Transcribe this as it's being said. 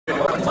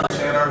Lunch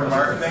and Arbor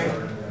Marketing,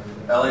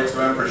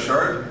 LA2M for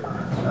short.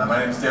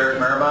 My name is Derek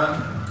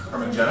Maribon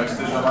from Ingenix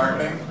Digital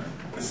Marketing.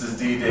 This is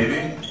Dee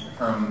Davey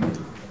from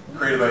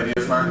Creative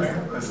Ideas Marketing.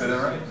 Did I say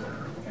that right?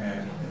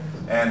 Okay.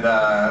 And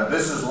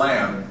this is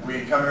LA2M.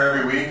 We come here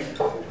every week,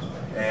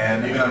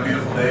 and even on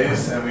beautiful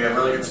days, and we have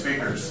really good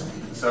speakers.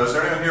 So is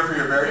there anyone here for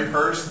your very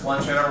first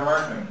Lunch and Arbor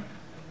Marketing?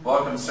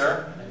 Welcome,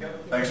 sir. Thank you.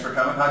 Thanks for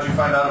coming. How'd you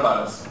find out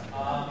about us?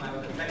 I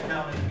was at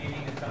TechTown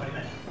meeting and somebody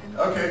mentioned.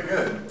 Okay,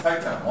 good.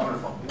 TechTown,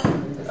 wonderful.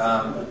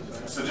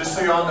 So just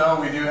so you all know,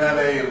 we do have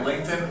a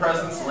LinkedIn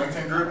presence, a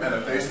LinkedIn group, and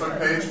a Facebook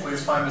page.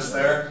 Please find us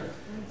there.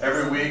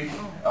 Every week,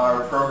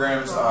 our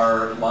programs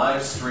are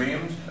live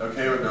streamed.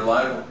 Okay, they're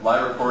live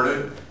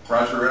recorded.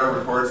 Roger Riddle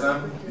records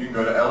them. You can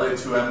go to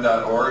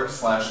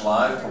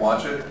LA2M.org/live to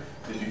watch it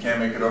if you can't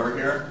make it over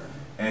here.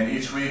 And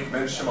each week,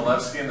 Vince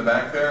Shimolevsky in the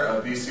back there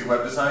of VC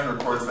Web Design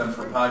records them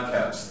for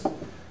podcast.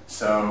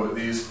 So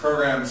these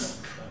programs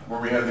where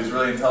we have these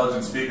really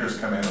intelligent speakers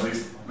come in, at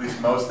least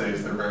most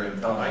days they're very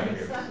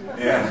intelligent.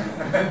 Yeah.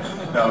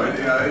 No, you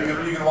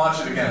can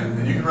watch it again.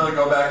 And you can really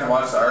go back and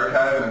watch the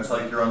archive, and it's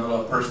like your own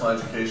little personal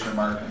education and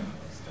marketing.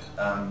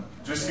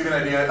 Just to give you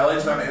an idea,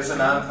 LA2M is a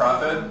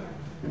nonprofit.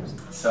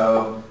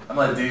 So I'm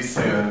going to let Dee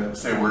say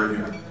a word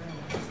here.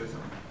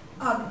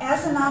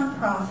 As a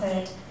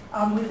nonprofit,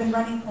 we've been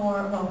running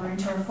for, well, we're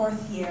into our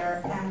 4th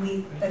year, and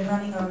we've been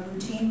running a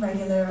routine,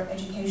 regular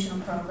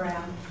educational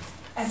program.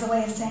 As a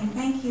way of saying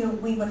thank you,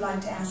 we would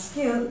like to ask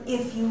you,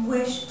 if you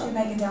wish to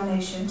make a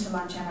donation to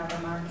Lunch and Arbor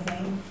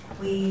Marketing,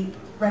 we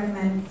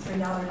recommend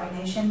 $3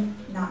 donation,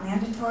 not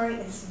mandatory,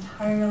 it's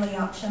entirely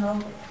optional.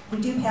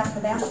 We do pass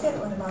the basket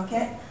or the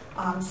bucket.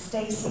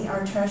 Stacy,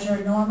 our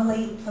treasurer,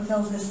 normally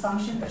fulfills this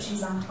function, but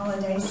she's on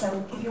holiday,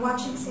 so if you're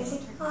watching, Stacy,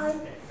 hi.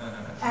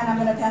 And I'm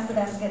going to pass the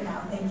basket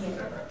now. Thank you.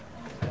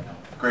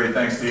 Great,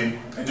 thanks, Dee.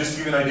 And just to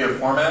give you an idea of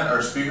format,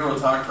 our speaker will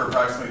talk for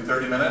approximately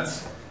 30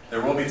 minutes.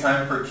 There will be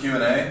time for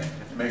Q&A.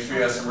 Make sure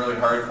you ask some really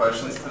hard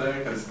questions today,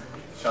 because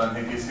Sean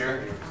Hickey's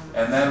here.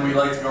 And then we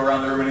like to go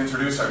around the room and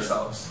introduce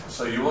ourselves.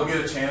 So you will get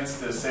a chance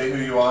to say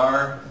who you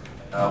are,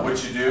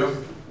 what you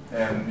do,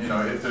 and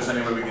if there's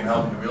any way we can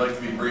help you. We like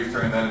to be brief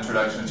during that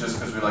introduction just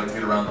because we like to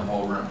get around the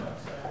whole room.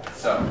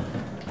 So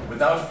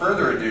without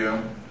further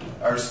ado,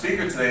 our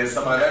speaker today is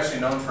someone I've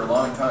actually known for a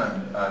long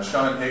time,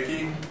 Sean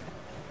Hickey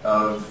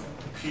of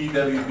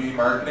PWB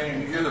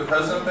Marketing. You're the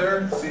president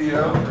there,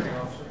 CEO?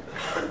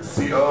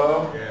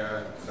 COO?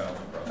 Yeah, sounds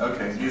right.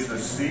 Okay, he's the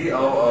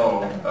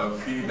COO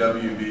of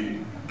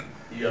PWB.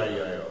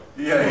 EIEIO.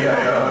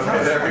 EIEIO.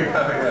 Okay, there we go.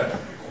 Yeah.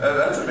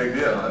 That's a big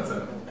deal. That's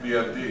a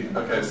BFD.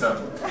 Okay, so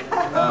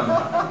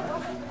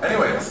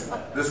anyways,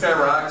 this guy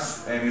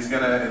rocks, and he's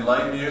going to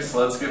enlighten you, so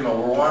let's give him a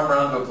warm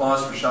round of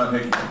applause for Sean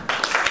Hickey. Okay,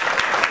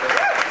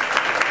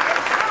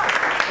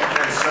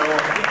 so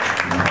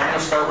I'm going to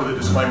start with a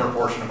disclaimer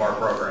portion of our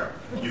program.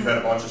 You've had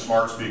a bunch of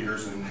smart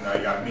speakers, and now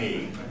you got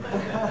me.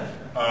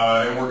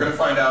 And we're going to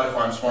find out if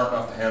I'm smart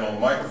enough to handle a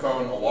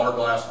microphone, a water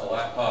glass, a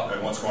laptop,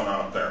 and what's going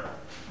on up there.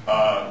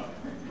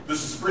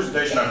 This is a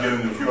presentation I've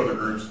given to a few other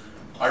groups.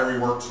 I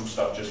reworked some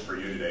stuff just for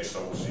you today,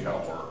 so we'll see how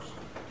it works.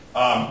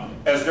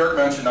 As Derek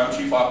mentioned, I'm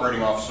Chief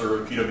Operating Officer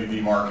of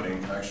PWB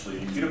Marketing. Actually,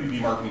 PWB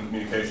Marketing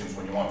Communications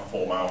when you want the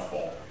full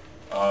mouthful.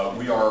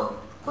 We are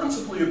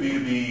principally a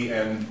B2B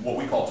and what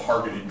we call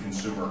targeted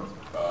consumer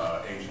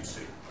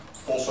agency.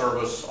 Full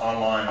service,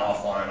 online,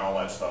 offline, all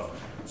that stuff.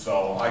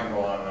 So I can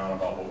go on and on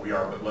about what we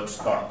are, but let's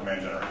talk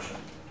demand generation.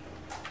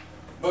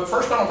 But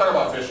first I want to talk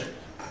about fishing,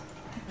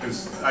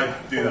 because I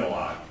do that a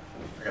lot.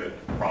 I got a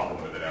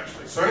problem with it,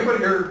 actually. So anybody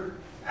here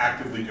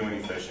actively do any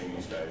fishing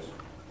these days?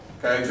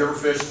 Okay, did you ever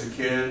fish as a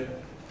kid?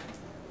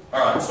 All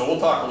right, so we'll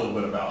talk a little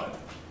bit about it.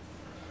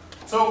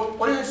 So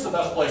what do you think is the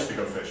best place to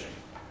go fishing?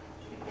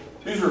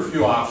 These are a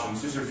few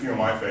options. These are a few of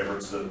my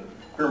favorites. The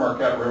Pure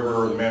Marquette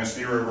River, the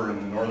Manistee River in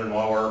the northern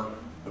lower,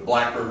 the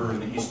Black River in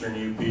the eastern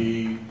UP,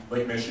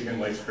 Lake Michigan,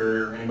 Lake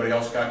Superior. Anybody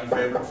else got any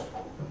favorites?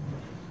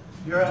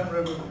 Huron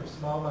River for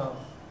smallmouth.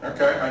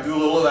 Okay, I do a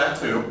little of that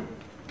too.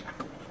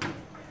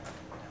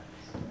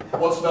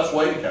 What's the best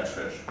way to catch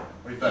fish?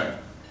 What do you think?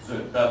 Is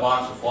it that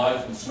box of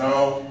flies and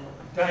snow?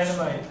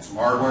 Dynamite. Some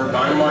hardware.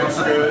 Dynamite's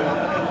good.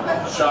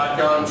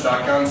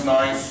 Shotgun's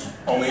nice.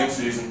 Only in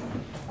season.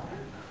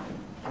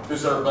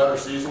 Is there a better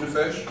season to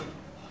fish?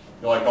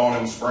 You like going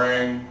in the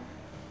spring?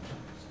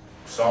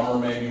 Summer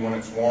maybe when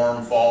it's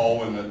warm, fall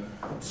when the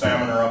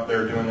salmon are up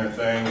there doing their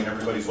thing and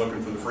everybody's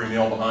looking for the free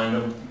meal behind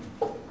them.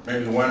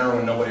 Maybe the winter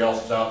when nobody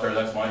else is out there,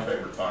 that's my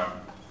favorite time.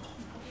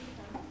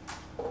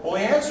 Well,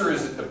 the answer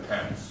is it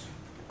depends.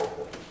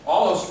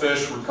 All those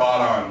fish were caught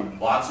on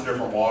lots of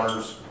different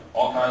waters,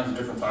 all kinds of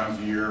different times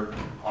of year,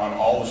 on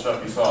all the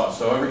stuff you saw.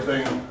 So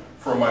everything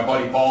from my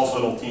buddy Paul's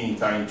little teeny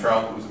tiny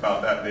trout that was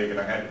about that big and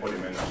I had to put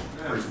him in the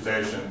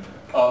presentation,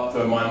 up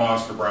to my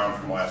monster brown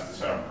from last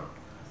December.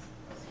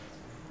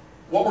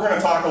 What we're going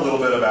to talk a little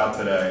bit about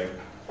today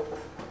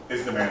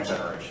is demand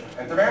generation.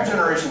 And demand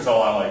generation is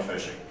all I like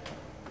fishing.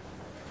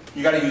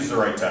 You got to use the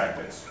right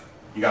tactics.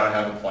 You got to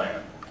have a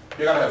plan.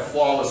 You got to have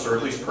flawless or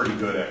at least pretty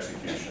good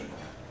execution.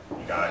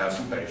 You got to have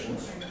some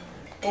patience.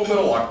 A little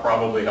bit of luck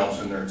probably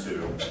helps in there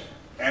too.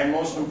 And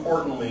most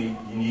importantly,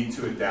 you need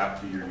to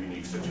adapt to your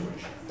unique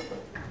situation.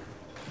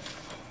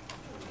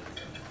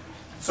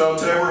 So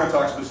today we're going to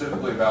talk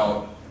specifically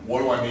about what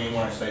do I mean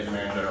when I say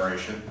demand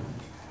generation,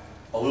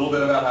 a little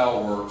bit about how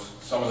it works,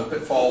 some of the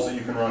pitfalls that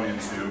you can run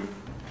into.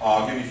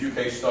 I'll give you a few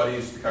case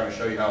studies to kind of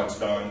show you how it's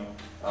done,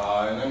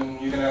 and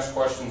then you can ask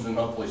questions and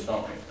hopefully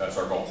stump me. That's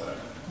our goal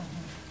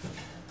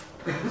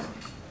today.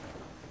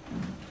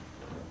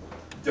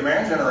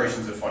 Demand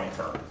generation is a funny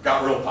term.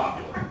 Got real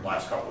popular the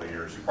last couple of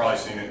years. You've probably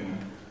seen it in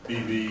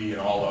BB and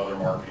all the other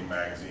marketing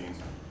magazines.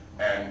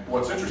 And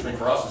what's interesting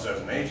for us is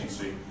as an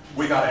agency,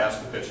 we got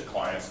asked to pitch a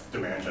client's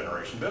demand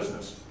generation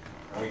business.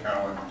 And we kind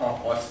of went, oh,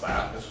 what's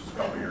that? This was a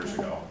couple of years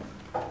ago.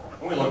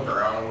 And we looked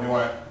around and we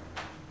went,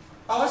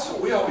 oh, that's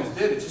what we always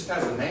did. It just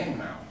has a name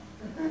now.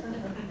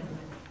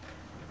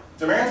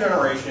 Demand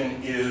generation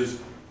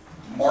is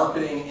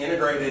marketing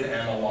integrated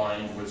and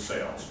aligned with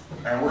sales.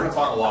 And we're going to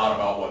talk a lot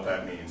about what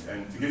that means.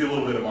 And to give you a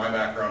little bit of my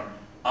background,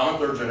 I'm a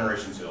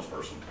third-generation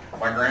salesperson.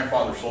 My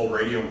grandfather sold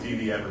radio and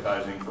TV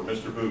advertising for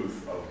Mr.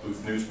 Booth of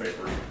Booth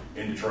newspapers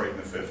in Detroit in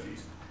the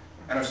 50s.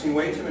 And I've seen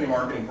way too many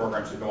marketing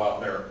programs that go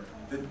out there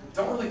that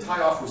don't really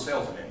tie off with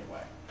sales in any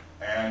way.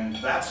 And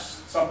that's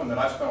something that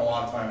I've spent a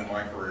lot of time in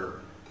my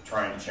career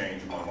trying to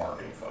change among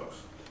marketing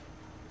folks.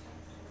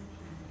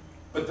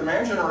 But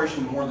demand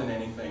generation, more than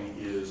anything,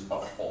 is a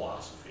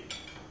philosophy.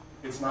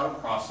 It's not a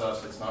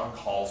process, it's not a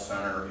call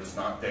center, it's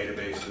not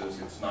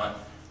databases, it's not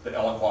the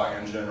LA2M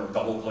engine or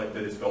DoubleClick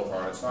that it's built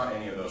on, it's not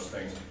any of those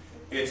things.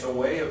 It's a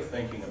way of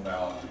thinking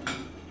about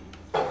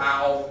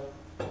how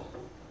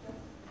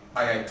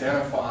I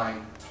identify,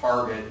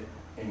 target,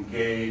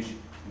 engage,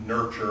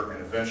 nurture,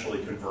 and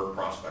eventually convert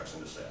prospects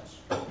into sales.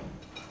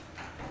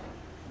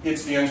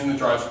 It's the engine that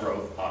drives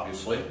growth,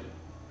 obviously.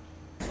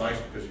 It's nice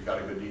because you've got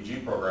a good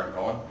DG program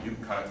going. You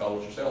can kind of tell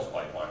what your sales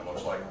pipeline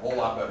looks like a whole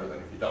lot better than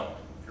if you don't,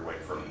 if you're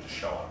waiting for them to just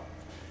show up.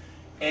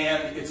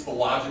 And it's the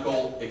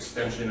logical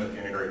extension of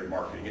integrated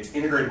marketing. It's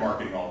integrated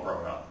marketing all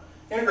grown up.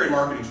 Integrated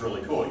marketing is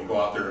really cool. You go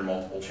out there in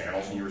multiple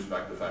channels and you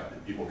respect the fact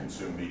that people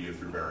consume media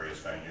through various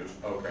venues.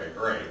 Okay,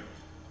 great.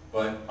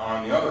 But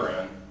on the other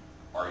end,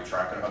 are you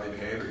tracking how they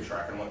behave? Are you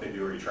tracking what they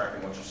do? Are you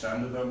tracking what you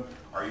send to them?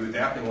 Are you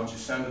adapting what you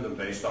send to them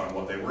based on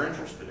what they were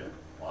interested in?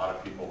 A lot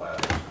of people have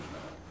answers now.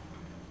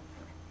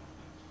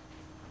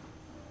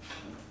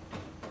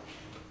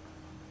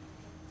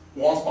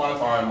 Once upon a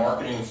time,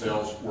 marketing and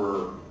sales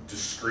were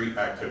discrete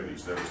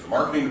activities. There was the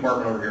marketing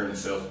department over here and the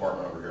sales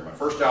department over here. My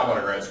first job out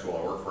of grad school,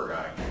 I worked for a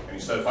guy, and he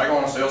said, if I go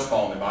on a sales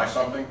call and they buy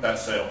something,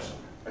 that's sales.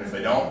 And if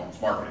they don't,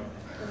 it's marketing.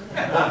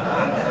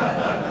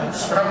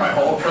 Spent my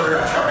whole career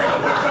trying to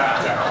live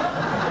that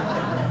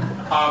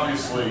down.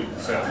 Obviously,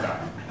 sales guy.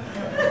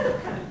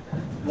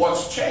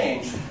 What's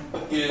changed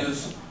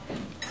is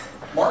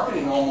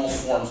marketing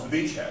almost forms the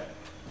beachhead.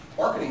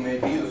 Marketing may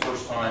be the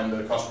first time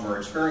that a customer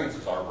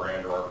experiences our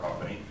brand or our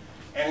company.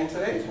 And in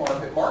today's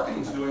market,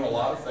 marketing is doing a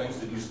lot of things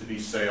that used to be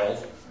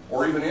sales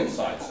or even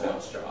inside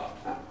sales job.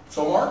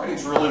 So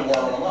marketing's really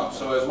warming them up.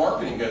 So as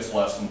marketing gets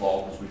less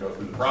involved as we go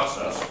through the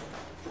process,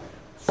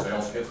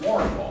 sales gets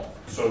more involved.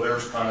 So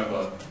there's kind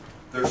of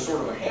there's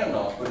sort of a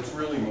handoff, but it's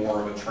really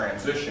more of a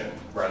transition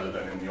rather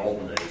than in the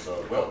olden days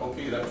of, well,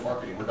 okay, that's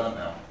marketing, we're done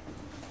now.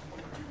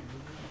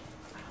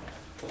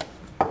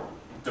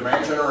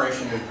 Demand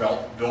generation is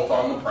built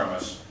on the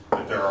premise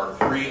that there are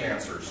three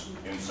answers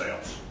in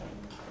sales.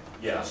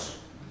 Yes,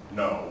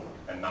 no,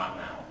 and not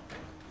now.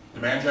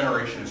 Demand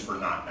generation is for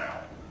not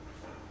now.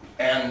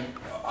 And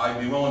I'd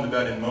be willing to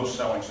bet in most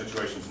selling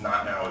situations,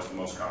 not now is the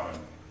most common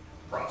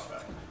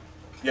prospect.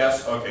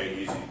 Yes, okay,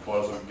 easy,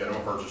 close them, get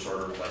them a purchase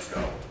order, let's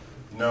go.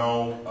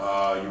 No,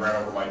 you ran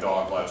over my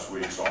dog last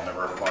week, so I'll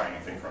never ever buy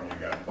anything from you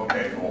again.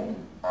 Okay, cool,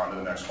 on to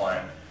the next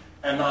client.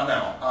 And not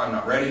now. I'm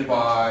not ready to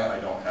buy, I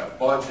don't have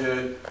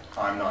budget,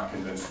 I'm not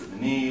convinced of the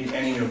need,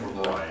 any of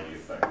a variety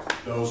of things.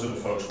 Those are the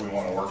folks we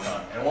want to work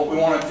on. And what we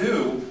want to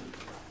do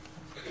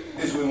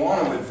is we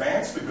want to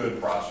advance the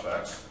good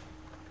prospects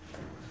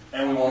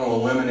and we want to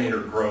eliminate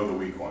or grow the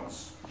weak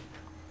ones.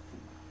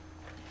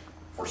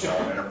 If we're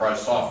selling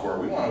enterprise software,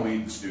 we want to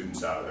weed the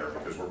students out of there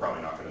because we're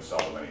probably not going to sell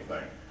them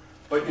anything.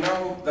 But you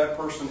know, that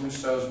person who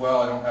says,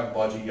 well, I don't have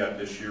budget yet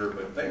this year,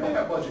 but they may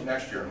have budget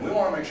next year. And we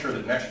want to make sure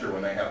that next year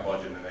when they have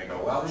budget and they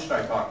go, well, who should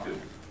I talk to?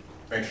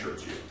 Make sure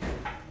it's you.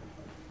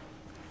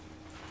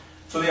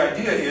 So the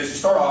idea is you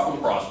start off with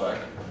a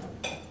prospect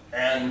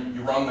and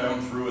you run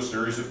them through a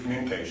series of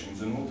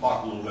communications, and we'll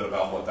talk a little bit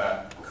about what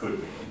that could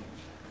mean,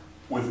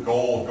 with the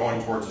goal of going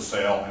towards a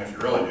sale. And if you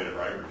really did it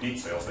right, repeat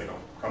sales, they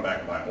come back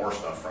and buy more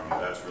stuff from you.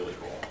 That's really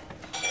cool.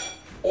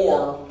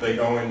 Or they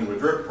go into a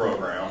drip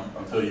program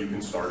until you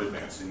can start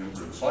advancing them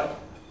through the cycle.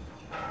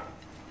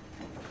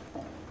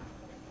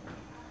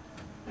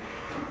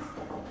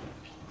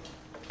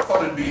 I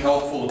thought it'd be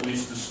helpful at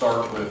least to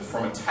start with,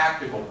 from a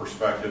tactical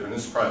perspective, and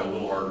this is probably a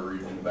little hard to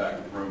read in the back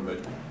of the room, but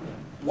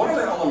what are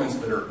the elements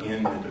that are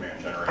in the demand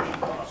generation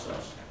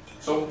process?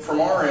 So from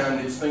our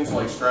end, it's things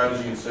like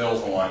strategy and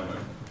sales alignment,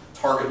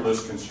 target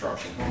list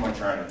construction, who am I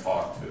trying to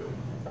talk to?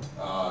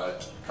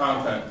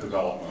 Content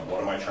development,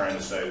 what am I trying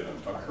to say to them?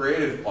 A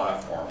creative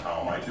platform, how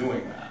am I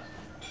doing that?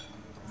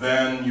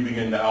 Then you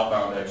begin to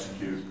outbound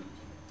execute.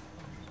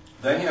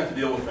 Then you have to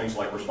deal with things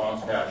like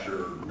response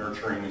capture,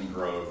 nurturing and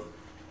growth,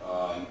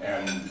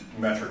 and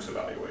metrics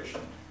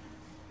evaluation.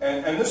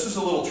 And this is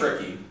a little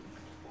tricky.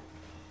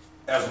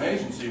 As an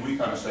agency, we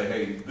kind of say,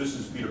 hey, this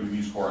is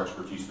BWB's core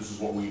expertise, this is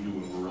what we do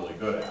and we're really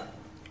good at.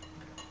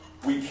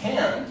 We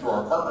can, through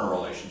our partner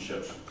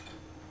relationships,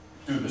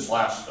 do this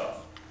last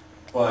stuff.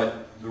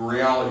 But the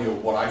reality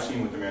of what I've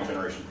seen with demand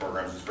generation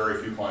programs is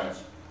very few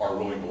clients are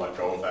willing to let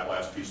go of that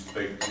last piece.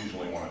 They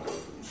usually want to do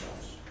it for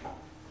themselves.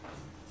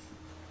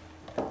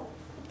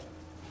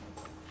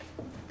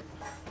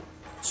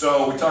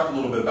 So we talked a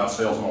little bit about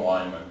sales and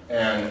alignment.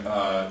 And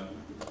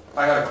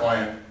I had a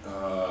client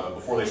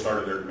before they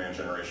started their demand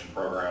generation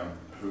program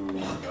who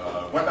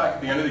went back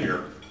at the end of the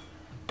year,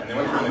 and they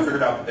went through and they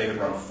figured out that they had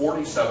run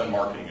 47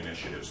 marketing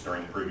initiatives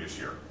during the previous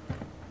year.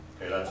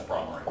 Okay, that's a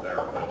problem right there.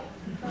 But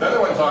then they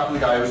went and talked to the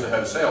guy who was the head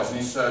of sales, and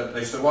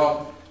they said,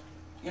 well,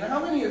 you know, how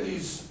many of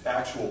these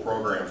actual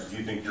programs do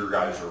you think your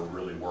guys are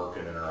really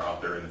working and are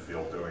out there in the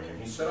field doing?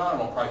 And he said, I don't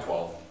know, probably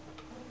 12.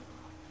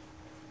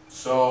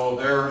 So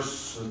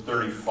there's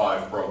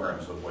 35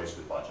 programs with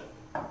wasted budget.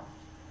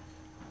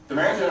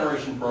 Demand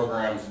generation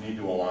programs need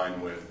to align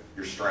with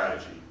your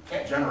strategy. You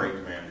can't generate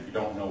demand if you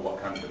don't know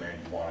what kind of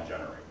demand you want to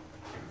generate.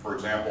 For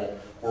example,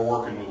 we're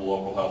working with a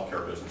local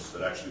healthcare business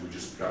that actually we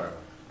just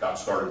got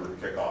started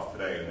with the kickoff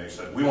today, and they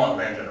said, we want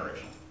demand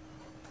generation.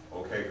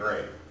 Okay,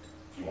 great.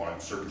 Do you want it in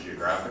certain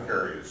geographic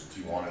areas?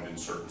 Do you want it in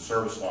certain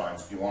service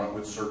lines? Do you want it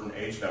with certain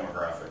age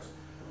demographics?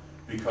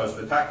 Because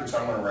the tactics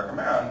I'm going to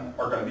recommend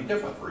are going to be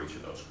different for each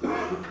of those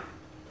groups.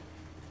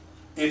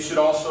 It should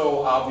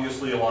also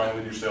obviously align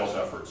with your sales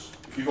efforts.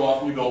 If you go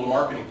off and you build a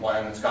marketing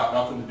plan that's got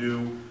nothing to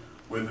do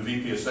with the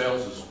VP of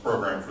Sales'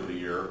 program for the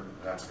year,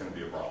 that's going to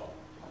be a problem.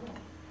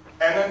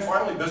 And then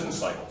finally, business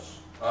cycles.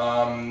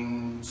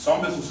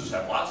 Some businesses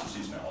have lots of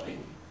seasonality.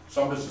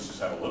 Some businesses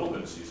have a little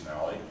bit of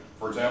seasonality.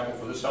 For example,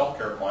 for this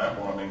healthcare client,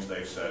 one of the things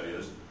they've said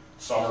is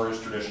summer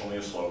is traditionally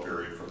a slow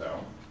period for them.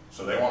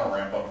 So they want to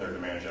ramp up their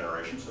demand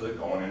generation so that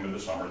going into the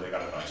summer they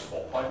got a nice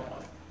full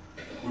pipeline.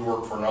 We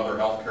work for another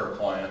healthcare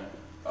client,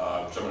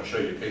 which I'm going to show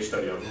you a case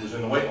study of, who's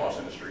in the weight loss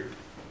industry.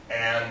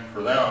 And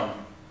for them,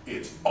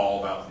 it's all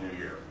about the new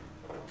year.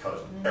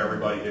 Because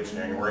everybody hits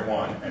January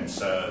 1 and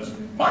says,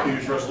 my New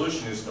Year's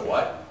resolution is to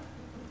what?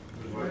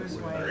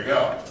 There you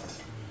go.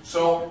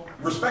 So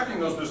respecting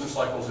those business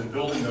cycles and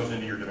building those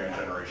into your demand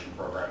generation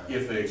program,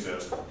 if they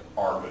exist,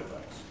 are good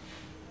things.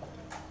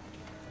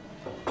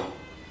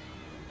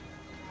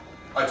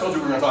 I told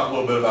you we were going to talk a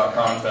little bit about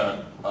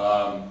content.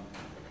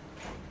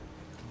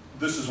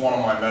 This is one of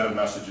my meta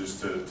messages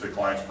to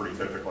clients pretty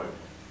typically.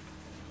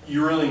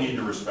 You really need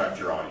to respect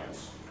your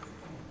audience.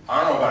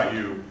 I don't know about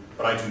you,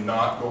 but I do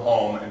not go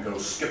home and go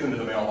skip into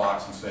the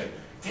mailbox and say,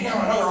 damn,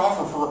 another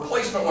offer for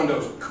replacement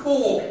windows,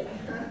 cool.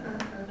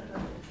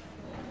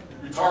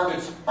 Your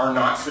targets are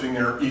not sitting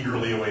there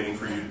eagerly awaiting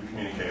for you to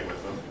communicate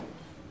with them.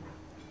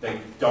 They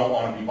don't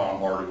want to be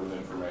bombarded with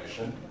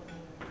information.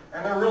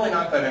 And they're really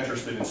not that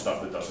interested in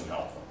stuff that doesn't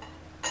help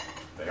them.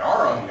 They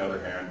are, on the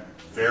other hand,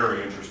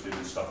 very interested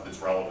in stuff that's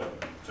relevant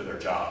to their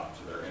job,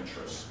 to their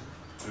interests,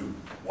 to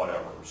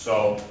whatever.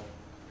 So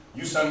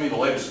you send me the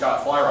latest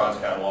Scott Fly Rods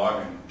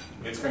catalog and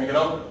it's going to get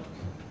open.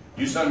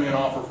 You send me an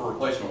offer for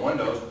replacement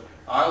windows,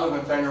 I live in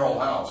a 10-year-old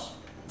house.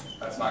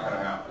 That's not going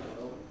to happen.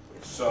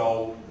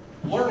 So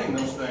learning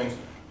those things,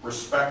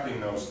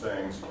 respecting those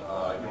things.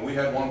 We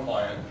had one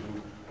client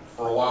who,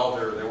 for a while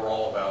there, they were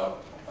all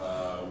about,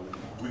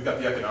 we've got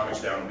the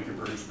economics down and we can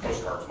produce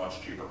postcards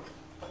much cheaper.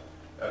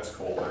 That's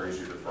cool, they're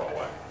easier to throw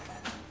away.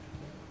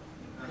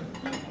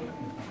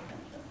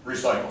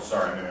 Recycle,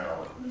 sorry, I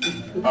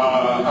didn't know.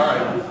 All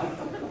right.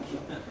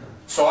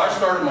 So I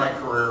started my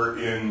career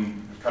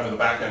in kind of the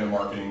back end of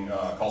marketing,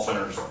 call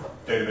centers,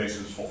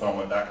 databases,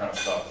 fulfillment, that kind of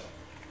stuff.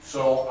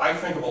 So I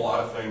think of a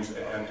lot of things,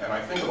 and I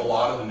think of a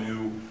lot of the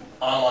new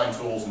online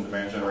tools and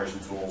demand generation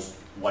tools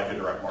like a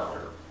direct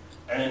marketer.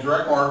 And in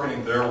direct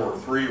marketing, there were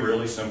 3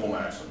 really simple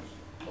maxims: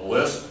 the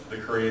list, the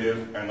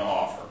creative, and the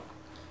offer.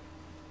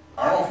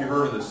 I don't know if you've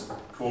heard of this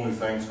cool new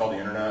thing. It's called the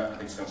internet. I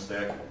think it's going to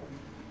stick.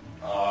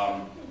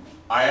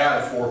 I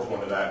add a 4th one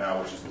to that now,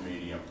 which is the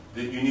medium.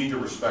 That you need to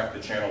respect the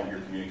channel that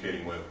you're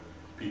communicating with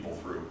people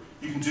through.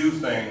 You can do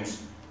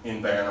things in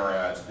banner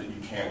ads that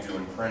you can't do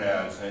in print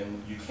ads,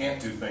 and you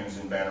can't do things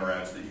in banner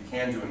ads that you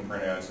can do in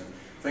print ads. And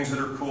things that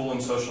are cool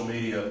in social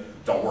media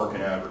don't work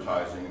in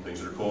advertising, and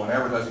things that are cool in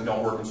advertising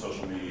don't work in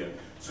social media.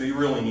 So you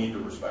really need to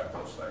respect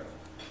those things.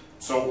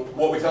 So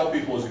what we tell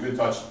people is a good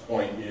touch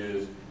point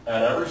is,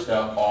 at every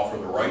step, offer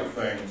the right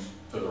things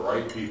to the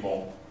right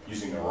people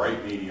using the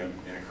right medium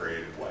in a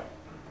creative way.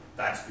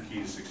 That's the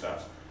key to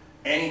success.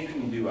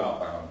 Anything you do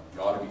outbound,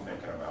 you ought to be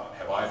thinking about,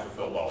 have I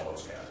fulfilled all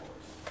those categories?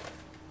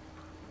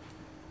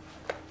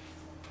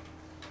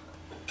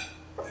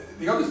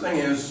 The other thing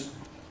is,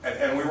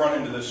 and we run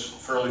into this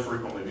fairly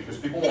frequently because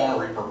people want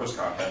to repurpose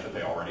content that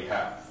they already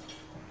have.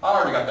 I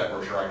already got that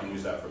brochure, I can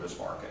use that for this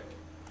market.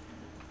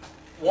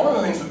 one of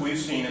the things that we've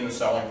seen in the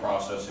selling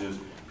process is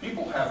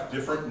people have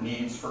different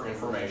needs for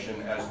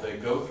information as they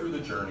go through the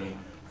journey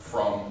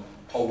from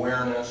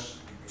awareness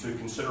to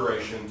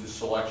consideration to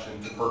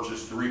selection to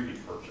purchase to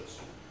repeat purchase.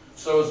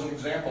 So as an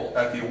example,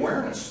 at the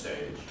awareness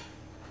stage,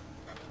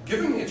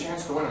 giving me a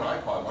chance to win an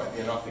iPod might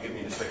be enough to get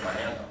me to stick my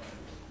hand up.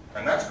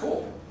 And that's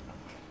cool.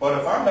 But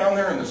if I'm down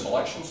there in the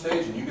selection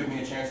stage and you give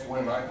me a chance to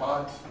win an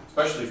iPod,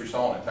 especially if you're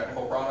selling a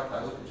technical product,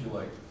 I look at you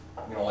like,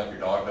 you know, like your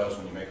dog does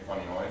when you make a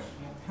funny noise.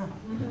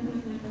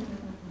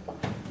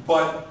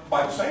 But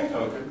by the same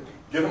token,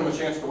 giving them a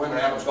chance to win an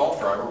average golf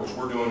driver, which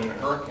we're doing in the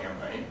current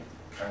campaign,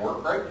 and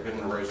work great to get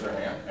them to raise their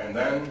hand, and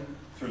then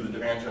through the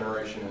demand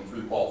generation and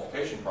through the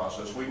qualification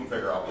process, we can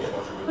figure out which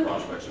ones are good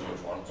prospects and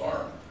which ones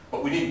aren't.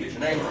 But we need to get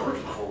your name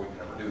first before we can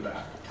ever do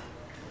that.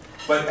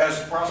 But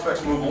as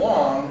prospects move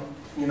along,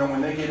 you know,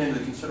 when they get into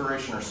the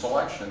consideration or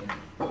selection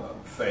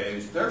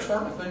phase, they're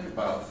starting to think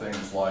about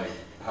things like,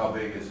 how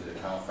big is it?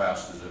 How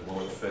fast is it?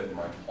 Will it fit in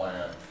my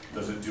plan?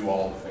 Does it do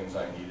all the things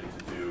I need it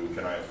to do?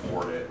 Can I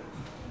afford it?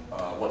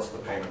 What's the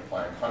payment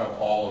plan? Kind of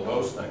all of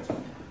those things.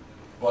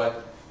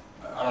 But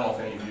I don't know if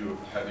any of you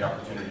have had the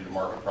opportunity to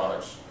market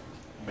products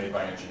made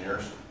by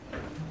engineers.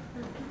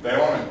 They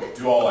want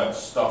to do all that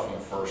stuff in the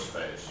first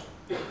phase.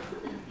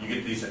 You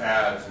get these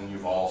ads, and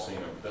you've all seen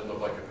them, that look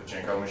like a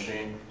pachinko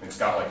machine. It's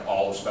got like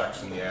all the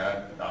specs in the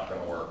ad, not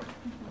going to work.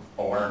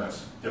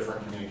 Awareness,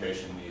 different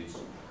communication needs.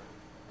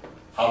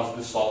 How does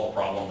this solve a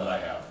problem that I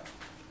have?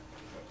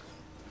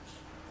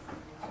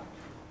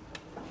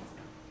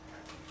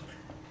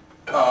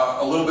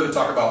 A little bit of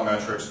talk about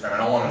metrics, and I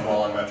don't want to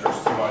dwell on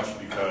metrics too much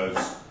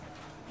because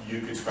you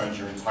could spend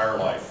your entire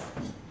life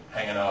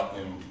hanging out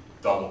in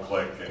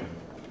DoubleClick and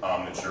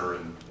Omniture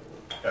and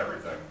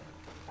everything.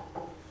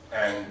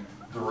 And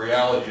the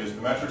reality is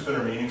the metrics that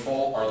are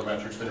meaningful are the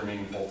metrics that are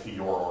meaningful to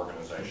your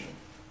organization.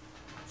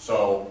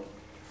 So,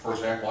 for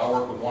example, I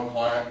work with one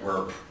client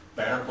where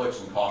banner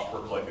clicks and cost per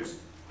click is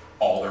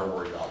all they're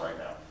worried about right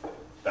now.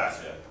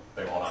 That's it.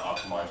 They want to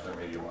optimize their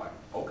media buy.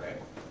 Okay,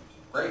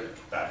 great.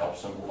 That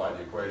helps simplify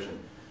the equation.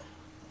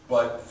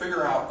 But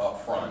figure out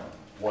up front,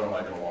 what am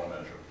I going to want to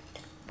measure?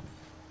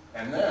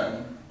 And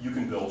then you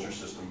can build your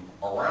system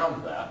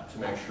around that to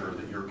make sure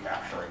that you're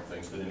capturing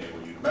things that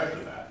enable you to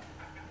measure that.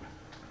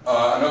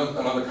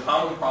 Another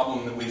common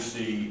problem that we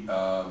see,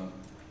 and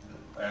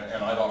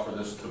I'd offer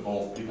this to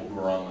both people who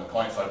are on the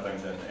client side of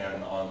things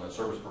and on the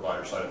service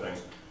provider side of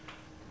things,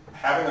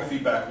 having a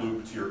feedback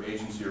loop to your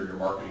agency or your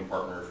marketing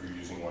partner if you're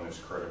using one is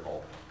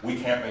critical. We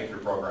can't make your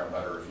program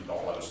better if you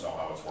don't let us know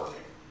how it's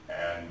working.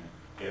 And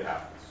it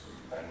happens.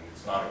 And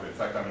it's not a good, in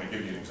fact, I'm going to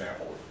give you an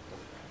example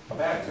of a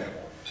bad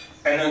example.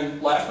 And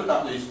then last but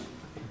not least,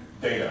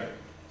 data.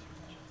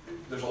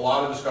 There's a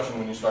lot of discussion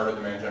when you start a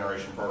demand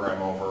generation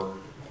program over,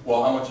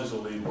 well, how much is a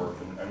lead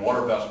worth and what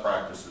are best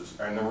practices?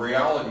 And the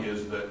reality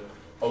is that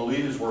a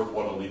lead is worth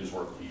what a lead is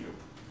worth to you.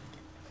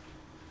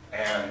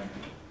 And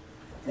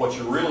what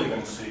you're really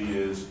going to see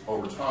is,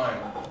 over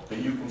time, that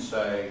you can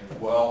say,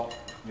 well,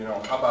 you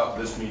know, how about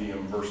this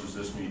medium versus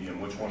this medium?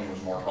 Which one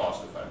was more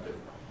cost effective?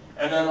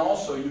 And then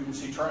also you can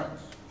see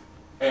trends.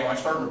 Hey, am I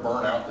starting to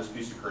burn out this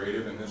piece of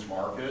creative in this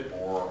market,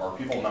 or are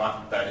people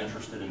not that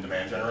interested in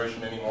demand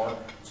generation anymore?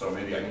 So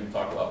maybe I need to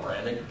talk about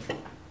branding.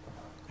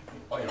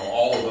 You know,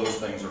 all of those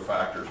things are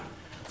factors.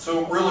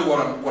 So really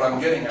what I'm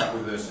getting at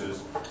with this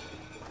is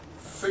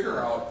figure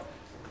out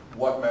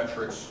what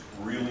metrics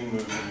really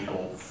move the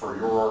needle for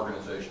your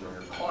organization or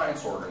your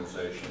client's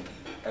organization,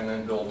 and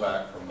then build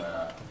back from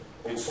that.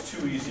 It's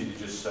too easy to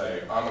just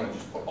say, I'm going to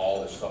just put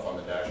all this stuff on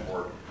the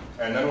dashboard.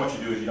 And then what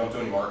you do is you don't do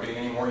any marketing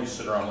anymore. You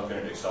sit around looking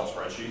at Excel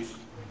spreadsheets,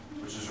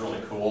 which is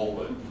really cool,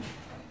 but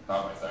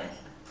not my thing.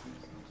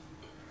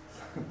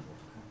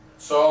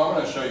 So I'm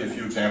going to show you a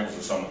few examples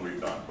of some that we've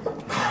done.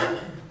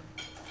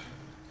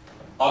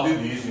 I'll do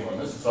the easy one.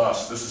 This is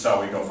us. This is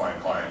how we go find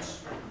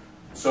clients.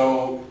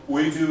 So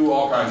we do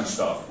all kinds of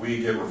stuff. We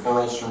get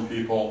referrals from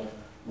people.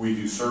 We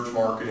do search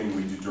marketing.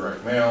 We do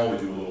direct mail. We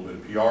do a little bit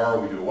of PR.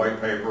 We do a white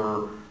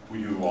paper.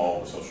 We do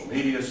all the social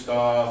media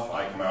stuff.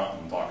 I come out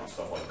and talk and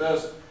stuff like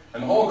this.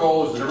 And the whole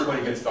goal is that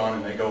everybody gets done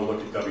and they go look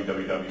at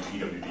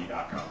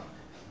www.pwd.com.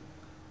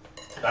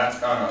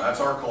 That's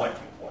our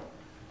collecting point.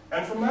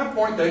 And from that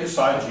point, they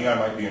decide, gee, I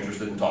might be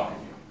interested in talking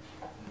to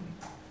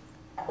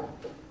you.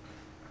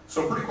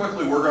 So pretty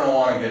quickly, we're going to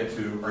want to get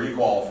to, are you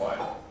qualified?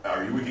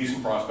 Are you a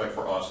decent prospect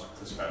for us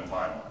to spend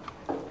time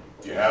on?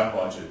 Do you have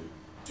budget?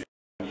 Do you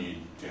have a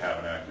need? Do you have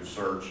an active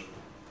search?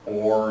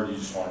 Or do you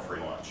just want a free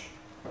lunch?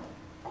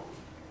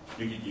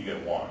 You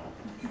get one.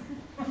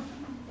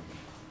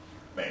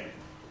 Maybe.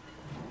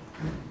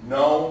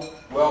 No?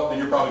 Well, then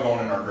you're probably going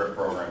in our drip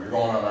program. You're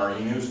going on our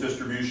e-news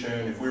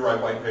distribution. If we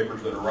write white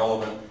papers that are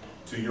relevant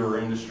to your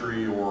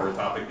industry or a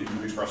topic that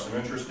you've expressed some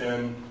interest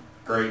in,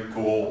 great,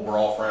 cool, we're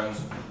all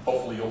friends.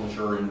 Hopefully you'll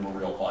mature into a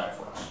real client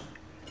for us.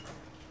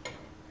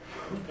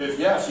 If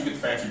yes, you get the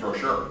fancy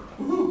brochure.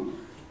 Woohoo!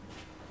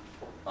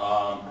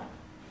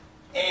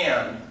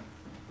 And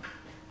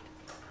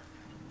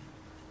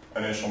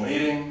initial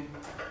meeting.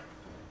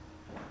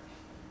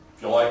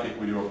 If you like it,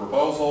 we do a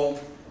proposal.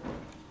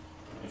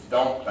 If you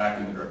don't, back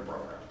in the drip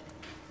program.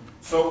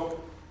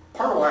 So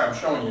part of why I'm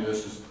showing you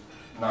this is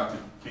not to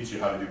teach you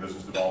how to do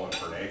business development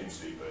for an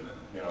agency, but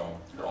you know,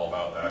 you're all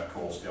about that,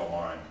 cool, steal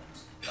mine.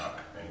 Not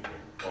anything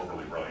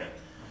overly brilliant.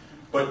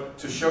 But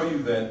to show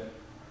you that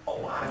a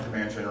lot of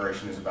demand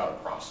generation is about a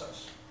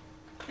process.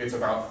 It's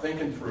about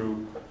thinking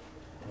through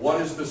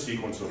what is the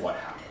sequence of what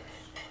happens.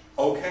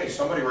 Okay,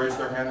 somebody raised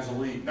their hand as a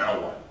lead, now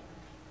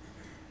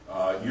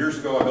what? Years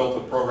ago I built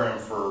a program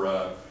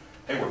for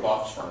Hayward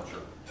office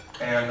furniture,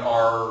 and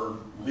our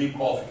lead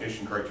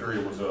qualification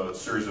criteria was a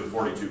series of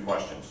 42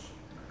 questions,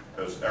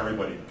 because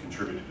everybody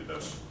contributed to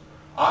this.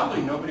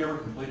 Oddly, nobody ever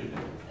completed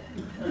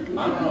it.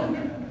 I don't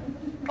know.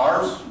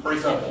 Ours,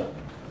 pretty simple.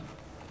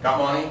 Got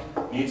money?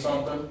 Need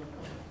something?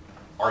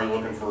 Are you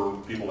looking for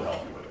people to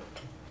help you with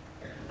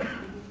it?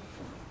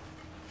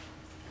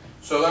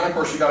 So then, of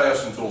course, you got to have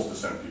some tools to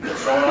send people.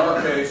 So in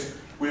our case,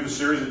 we have a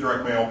series of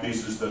direct mail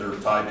pieces that are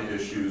tied to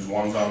issues.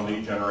 One's on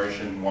lead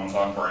generation, one's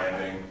on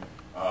branding,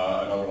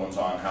 another one's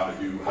on how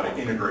to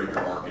integrate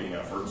your marketing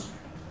efforts.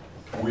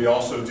 We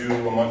also do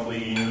a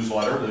monthly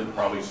e-newsletter that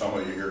probably some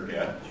of you here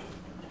get.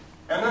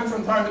 And then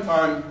from time to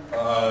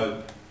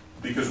time,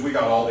 because we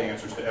got all the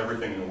answers to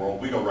everything in the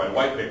world, we go write a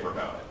white paper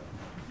about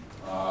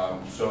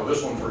it. So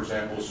this one, for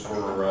example, is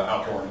for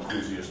outdoor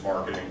enthusiast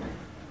marketing.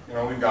 You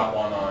know, we've got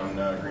one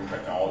on green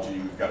technology,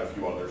 we've got a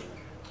few others.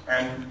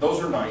 And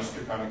those are nice to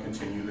kind of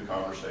continue the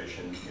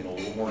conversation in a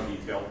little more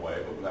detailed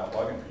way, but without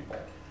bugging people.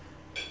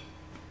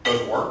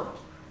 Does it work?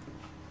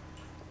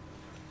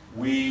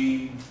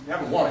 We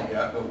haven't won it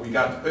yet, but we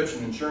got to pitch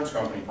an insurance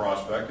company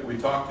prospect that we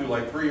talked to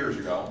like 3 years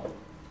ago.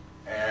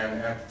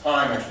 And at the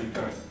time, actually,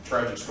 kind of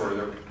tragic story,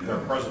 their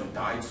president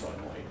died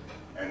suddenly.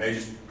 And they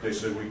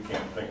said, we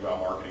can't think about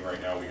marketing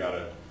right now, we got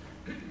to.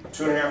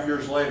 2.5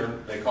 years later,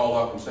 they called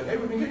up and said, hey,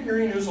 we've been getting your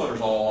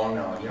e-newsletters all along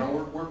now, and you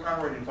know, we're kind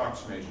of ready to talk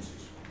to some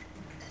agencies.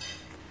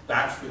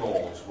 That's the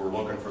goal, is we're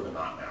looking for the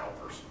not now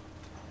person.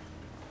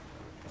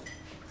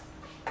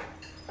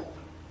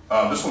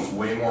 This one's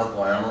way more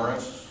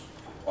glamorous.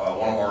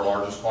 One of our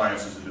largest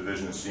clients is a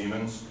division of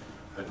Siemens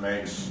that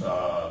makes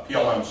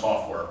PLM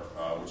software,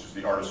 which is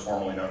the artist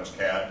formerly known as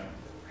CAD.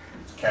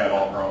 It's CAD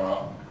all grown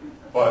up.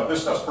 But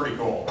this stuff's pretty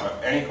cool.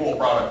 Any cool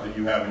product that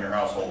you have in your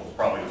household is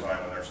probably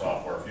designed on their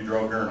software. If you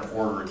drove here in a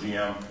Ford or a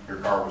GM, your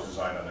car was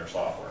designed on their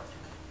software.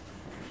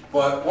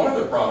 But one of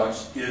their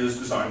products is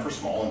designed for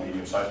small and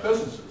medium-sized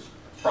businesses.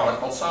 It's a product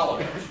called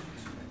Solidarity,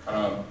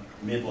 kind of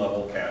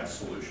mid-level CAD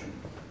solution.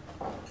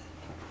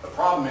 The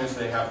problem is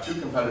they have two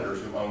competitors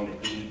who own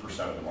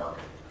 80% of the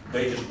market.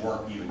 They just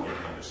weren't even getting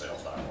into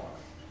sales dialogue.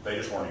 They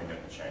just weren't even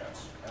getting a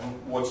chance.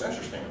 And what's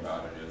interesting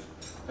about it is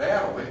they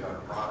have a way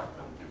better product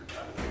than the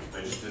competitors.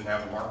 They just didn't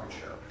have the market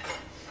share.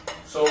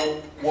 So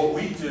what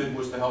we did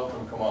was to help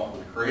them come up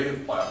with a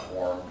creative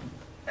platform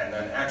and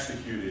then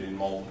execute it in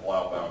multiple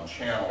outbound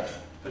channels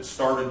that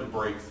started to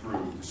break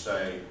through to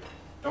say,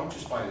 don't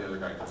just buy the other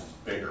guy because it's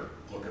bigger.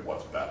 Look at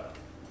what's better.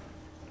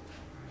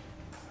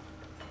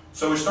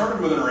 So we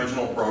started with an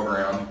original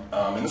program,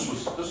 and this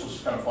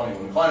was kind of funny.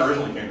 When the client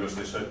originally came to us,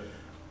 they said,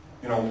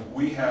 you know,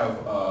 we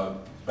have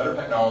better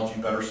technology,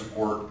 better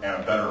support,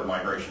 and a better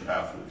migration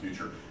path for the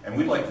future. And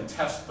we'd like to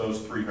test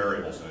those three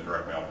variables in a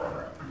direct mail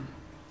program.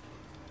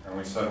 And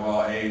we said,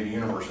 well, A, the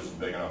universe isn't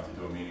big enough to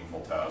do a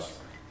meaningful test,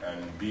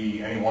 and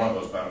B, any one of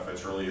those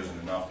benefits really isn't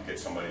enough to get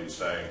somebody to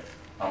say,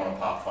 I'm going to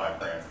pop $5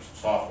 grand for some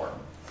software.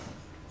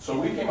 So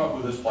we came up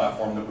with this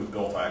platform that was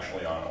built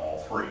actually on all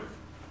three.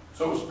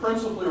 So it was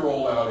principally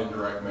rolled out in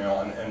direct mail,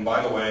 and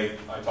by the way,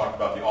 I talked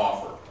about the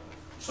offer.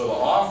 So the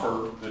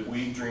offer that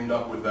we dreamed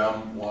up with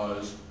them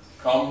was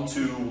come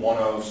to one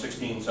of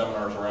 16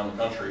 seminars around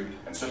the country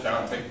and sit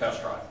down and take a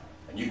test drive.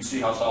 And you can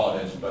see how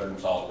solid it is, better than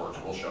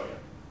SolidWorks, we'll show you.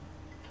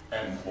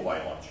 And we'll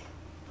buy lunch.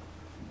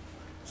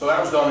 So that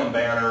was done in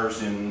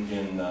banners, in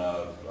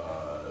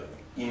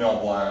email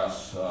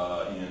blasts,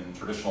 in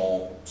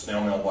traditional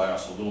snail mail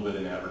blasts, a little bit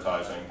in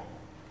advertising.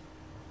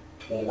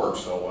 Well, it worked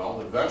so well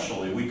that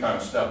eventually we kind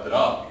of stepped it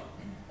up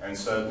and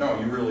said, no,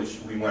 you really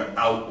should. We went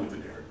out with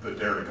the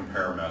Dare to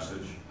Compare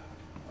message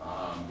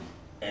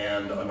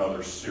and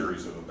another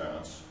series of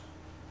events.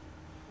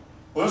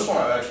 Well, this one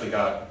I've actually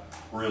got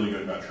really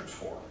good metrics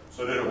for.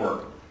 So did it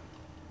work?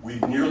 We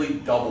nearly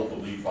doubled the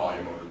lead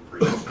volume over the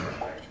previous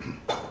campaign.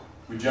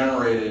 We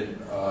generated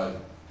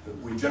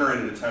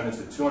attendance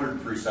at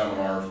 203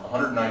 seminars,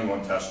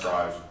 191 test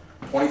drives,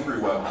 23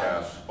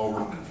 webcasts,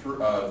 over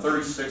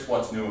 36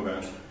 What's New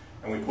events,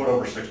 and we put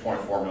over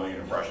 6.4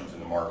 million impressions in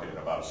the market in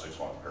about a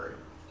 6-month period.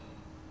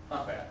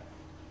 Not bad.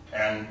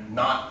 And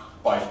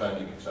not by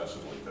spending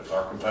excessively, because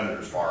our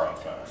competitors far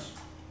outspend us.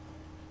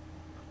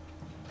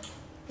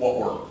 What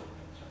worked?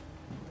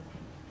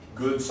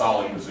 Good,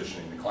 solid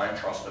positioning. The client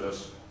trusted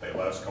us. They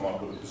let us come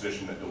up with a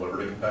position that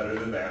delivered a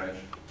competitive advantage.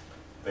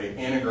 They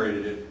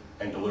integrated it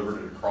and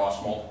delivered it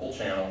across multiple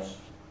channels.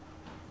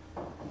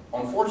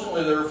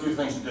 Unfortunately, there are a few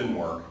things that didn't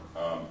work.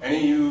 Any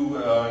of you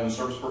in the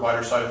service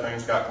provider side of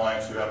things got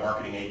clients who have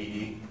marketing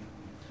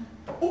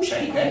ADD? Oh,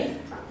 shiny penny.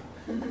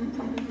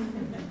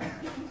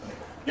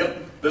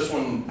 Yep, this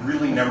one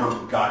really never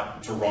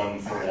got to run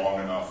for long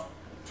enough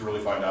to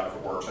really find out if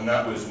it works. And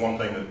that was one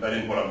thing that I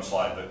didn't put on the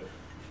slide, but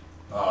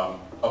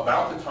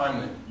about the time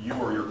that you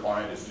or your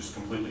client is just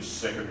completely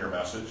sick of your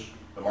message,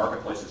 the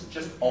marketplace has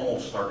just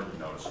almost started to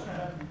notice it.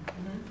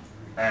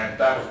 And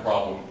that was a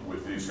problem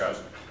with these guys.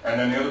 And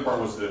then the other part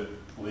was that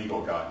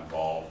legal got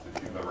involved.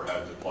 If you've ever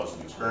had the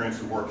pleasant experience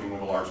of working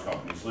with a large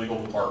company's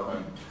legal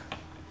department,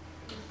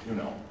 you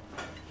know.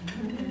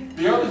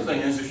 The other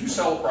thing is, if you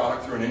sell a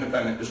product through an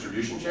independent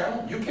distribution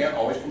channel, you can't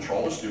always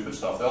control the stupid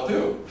stuff they'll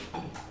do.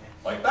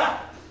 Like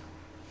that.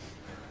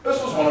 This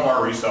was one of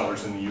our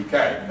resellers in the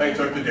UK. They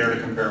took the Dare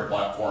to Compare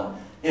platform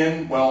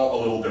in, well, a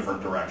little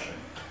different direction.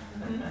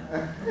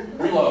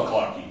 We love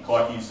Clucky.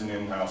 Clucky's an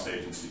in-house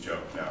agency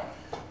joke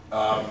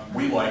now.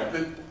 We like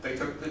that they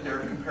took the Dare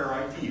to Compare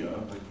idea,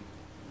 but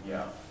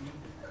yeah.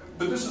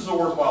 But this is a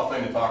worthwhile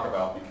thing to talk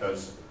about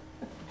because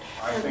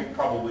I think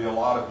probably a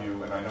lot of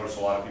you, and I notice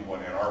a lot of people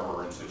in Ann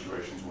Arbor are in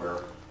situations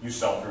where you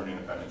sell through an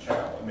independent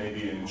channel. It may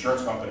be an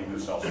insurance company who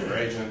sells through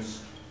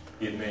agents.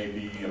 It may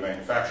be a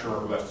manufacturer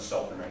who has to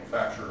sell through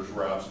manufacturers'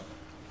 reps.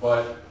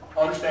 But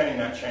understanding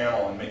that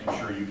channel and making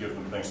sure you give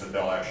them things that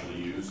they'll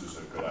actually use is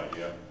a good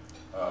idea.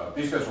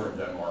 These guys were in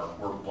Denmark.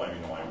 We're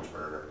blaming the language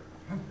barrier.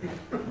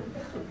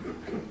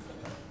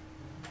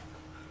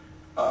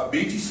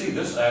 BTC,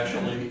 this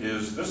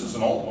is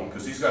an old one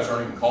because these guys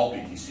aren't even called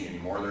BTC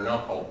anymore. They're now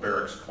called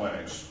Barracks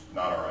Clinics,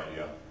 not our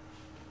idea.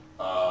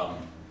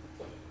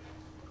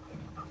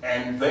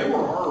 And they were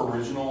our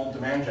original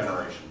demand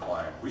generation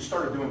client. We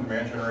started doing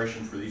demand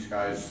generation for these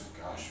guys,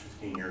 gosh,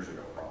 15 years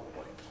ago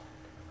probably.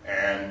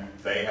 And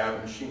they had a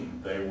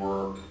machine. They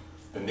were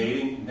the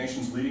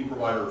nation's leading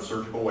provider of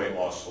surgical weight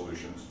loss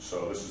solutions.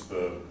 So this is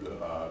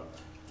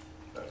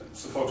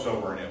it's the folks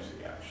over in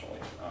IMSI, actually.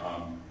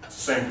 It's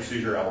the same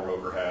procedure Al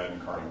Roker had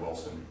and Carney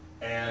Wilson.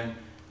 And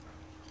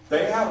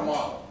they had a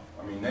model.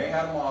 I mean, they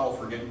had a model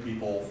for getting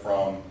people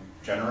from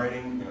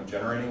generating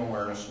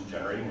awareness and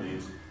generating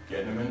leads,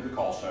 getting them into the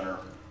call center,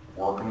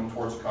 working them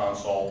towards a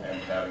consult,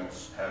 and having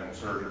a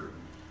surgery.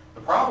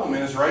 The problem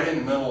is, right in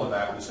the middle of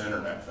that, this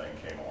internet thing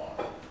came along.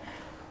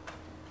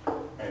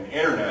 And the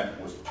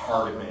internet was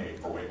target-made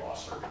for weight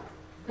loss surgery.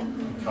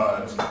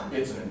 Because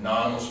it's an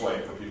anonymous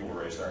way for people to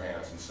raise their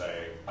hands and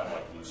say, I'd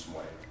like to lose some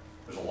weight.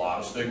 There's a lot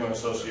of stigma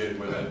associated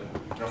with it.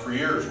 You know, for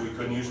years, we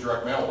couldn't use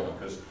direct mail with them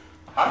because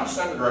how do you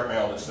send a direct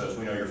mail that says,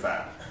 we know you're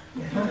fat?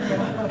 You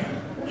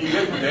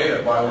get the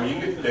data, you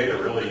can get the data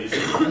really easy.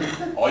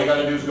 All you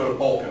got to do is go to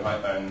Polk and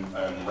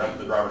rent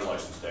the driver's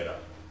license data.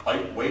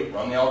 Height, weight,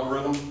 run the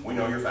algorithm, we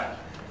know you're fat.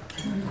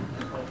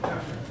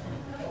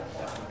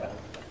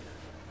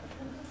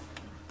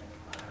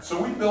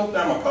 So we built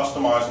them a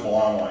customizable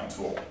online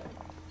tool.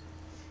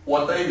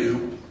 What they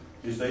do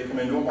is they come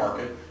into a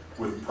market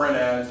with print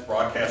ads,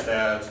 broadcast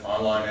ads,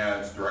 online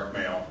ads, direct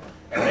mail,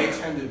 and they'd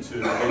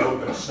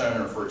open a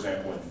center, for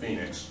example, in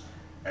Phoenix,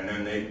 and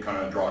then they'd kind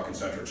of draw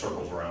concentric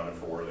circles around it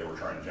for where they were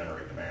trying to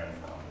generate demand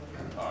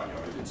from.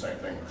 They did the same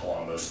thing in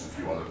Columbus and a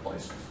few other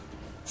places.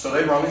 So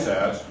they'd run these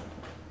ads,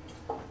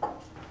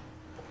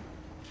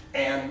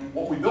 and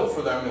what we built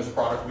for them is a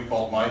product we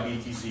called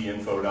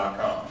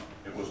mybtcinfo.com.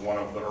 It was one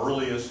of the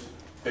earliest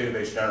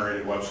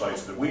database-generated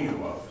websites that we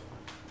knew of,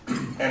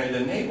 and it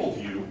enabled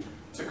you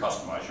to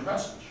customize your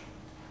message.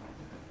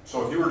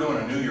 So if you were doing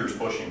a New Year's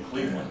push in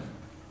Cleveland,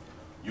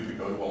 you could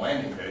go to a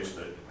landing page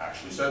that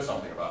actually said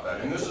something about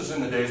that. And this is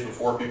in the days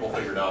before people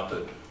figured out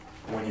that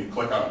when you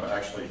click on,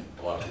 actually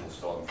a lot of people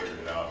still haven't figured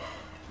it out.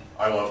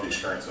 I love the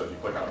experience of if you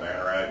click on a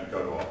banner ad, you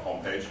go to a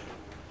home page.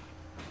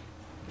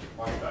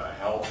 What the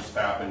hell just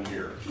happened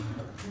here?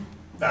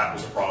 That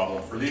was a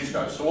problem for these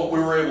guys. So what we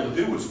were able to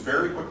do was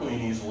very quickly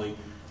and easily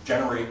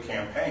generate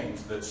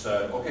campaigns that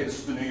said, okay, this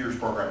is the New Year's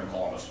program in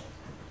Columbus.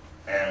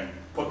 And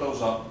put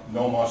those up,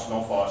 no muss,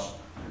 no fuss,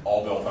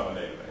 all built on a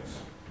database.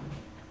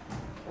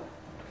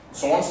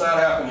 So once that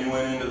happened, you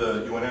went into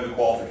the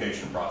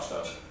qualification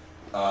process.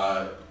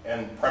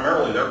 And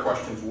primarily their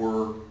questions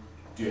were,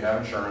 do you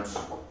have insurance?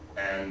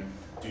 And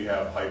do you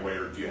have height, weight,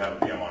 or do you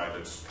have a BMI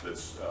that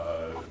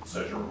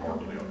says you're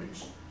morbidly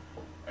obese?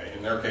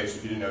 In their case,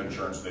 if you didn't have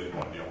insurance, they didn't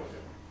want to deal with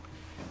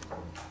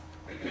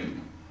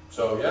you.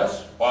 So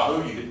yes,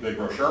 Wahoo, you get the big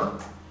brochure,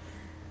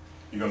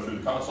 you go through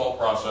the consult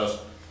process,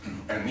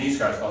 and these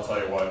guys, I'll tell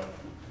you what,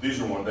 these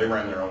are one, they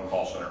ran their own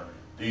call center.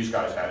 These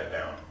guys had it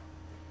down.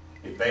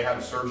 If they had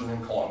a surgeon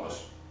in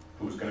Columbus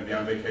who was going to be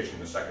on vacation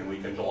the second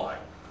week in July,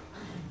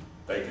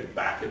 they could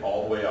back it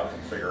all the way up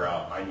and figure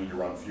out, I need to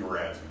run fewer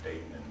ads in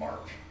Dayton in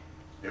March.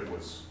 It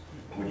was,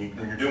 when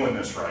you're doing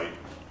this right,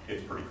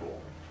 it's pretty cool.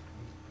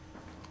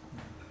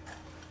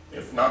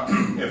 If not,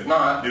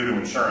 due to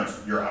insurance,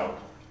 you're out.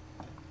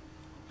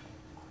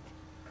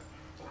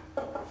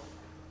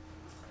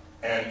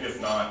 And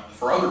if not,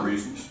 for other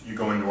reasons, you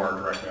go into our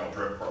direct mail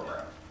drip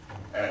program.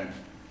 And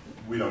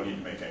we don't need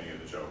to make any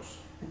of the jokes.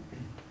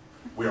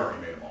 We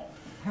already made them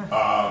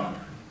all.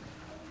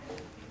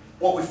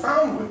 What we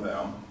found with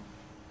them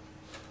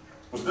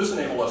was this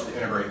enabled us to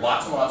integrate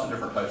lots and lots of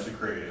different types of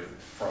creative,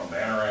 from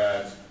banner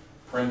ads,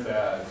 print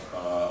ads,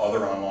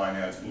 other online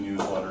ads,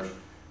 e-newsletters,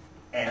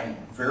 and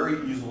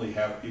very easily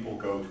have people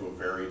go to a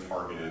very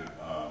targeted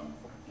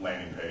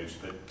landing page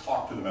that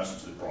talk to the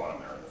message that brought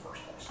them there in the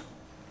first place.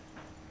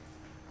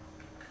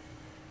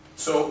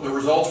 So the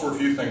results were a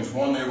few things.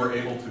 One, they were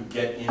able to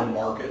get in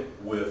market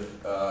with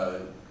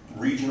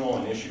regional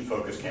and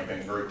issue-focused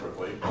campaigns very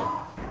quickly.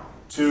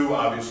 Two,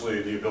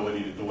 obviously, the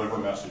ability to deliver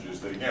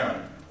messages that,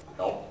 again,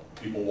 help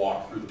people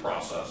walk through the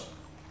process.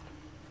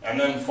 And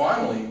then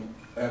finally,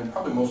 and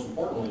probably most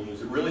importantly,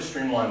 is it really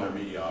streamlined their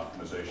media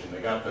optimization.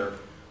 They got their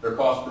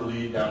cost per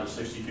lead down to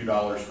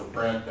 $62 for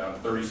print, down to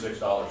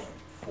 $36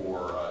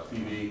 for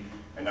TV,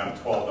 and down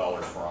to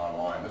 $12 for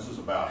online. This is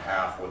about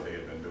half what they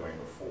had been doing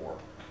before.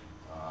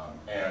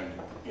 And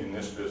in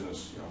this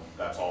business,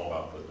 that's all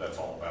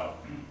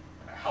about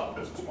how the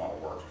business model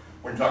works.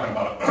 When you're talking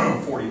about a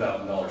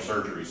 $40,000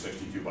 surgery,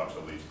 $62 a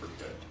lead is pretty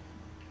good.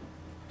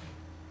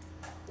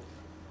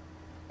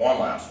 One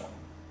last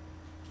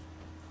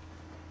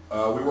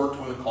one. We worked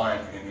with a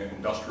client in the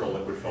industrial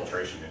liquid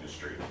filtration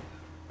industry.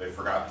 They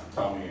forgot to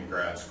tell me in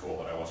grad school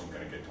that I wasn't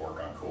going to get to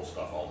work on cool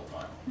stuff all the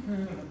time.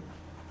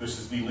 This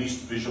is the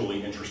least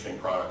visually interesting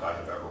product I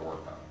have ever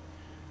worked on.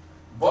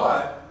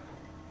 But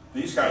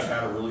these guys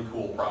had a really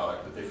cool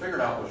product that they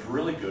figured out was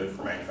really good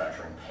for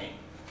manufacturing paint.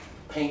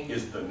 Paint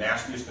is the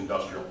nastiest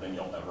industrial thing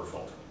you'll ever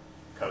filter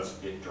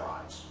because it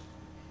dries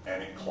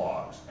and it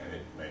clogs and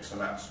it makes a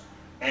mess.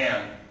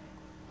 And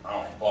I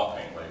don't know if you bought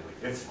paint lately,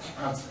 it's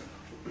expensive.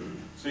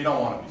 So you don't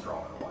want to be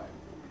throwing it away.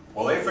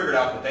 Well, they figured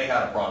out that they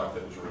had a product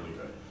that was really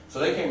good. So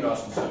they came to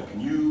us and said,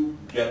 can you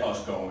get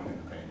us going in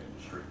the paint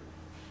industry?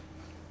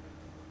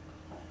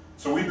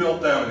 So we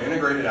built them an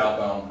integrated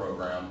outbound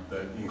program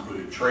that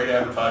included trade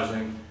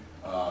advertising,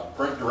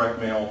 print direct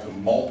mail to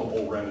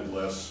multiple rented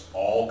lists,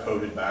 all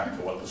coded back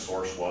to what the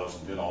source was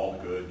and did all the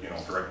good,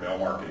 direct mail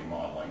marketing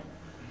modeling.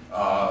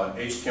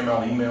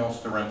 HTML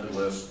emails to rented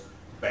lists,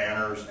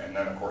 banners, and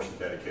then of course the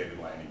dedicated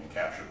landing and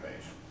capture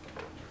page.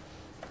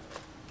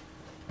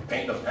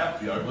 Paint doesn't have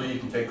to be ugly, you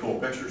can take cool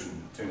pictures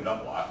and tune it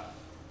up a lot.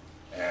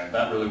 And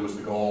that really was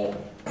the goal.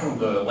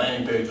 The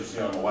landing page you see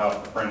on the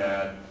left, the print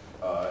ad,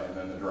 and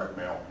then the direct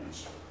mail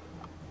piece.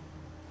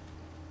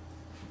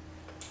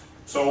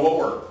 So what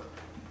worked?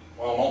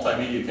 Well,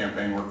 multimedia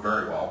campaign worked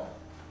very well.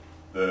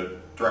 The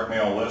direct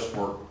mail list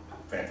worked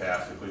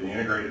fantastically. The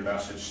integrated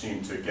message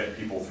seemed to get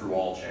people through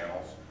all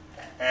channels.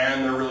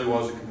 And there really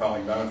was a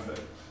compelling benefit.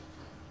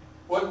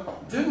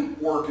 What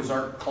didn't work is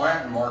our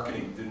client and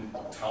marketing didn't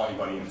tell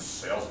anybody in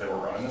sales they were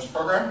running this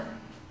program.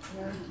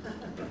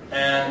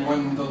 And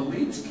when the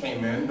leads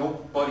came in,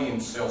 nobody in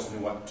sales knew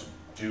what to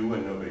do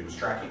and nobody was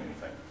tracking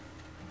anything.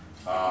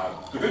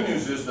 The good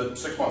news is that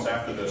 6 months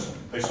after this,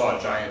 they saw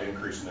a giant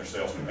increase in their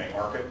sales in the paint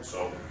market,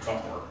 so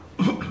something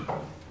worked.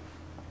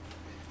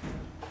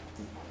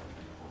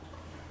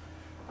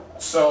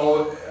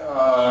 So,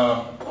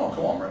 oh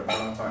cool, I'm right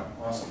about on time.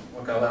 Awesome,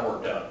 look how that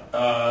worked out.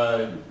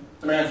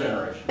 Demand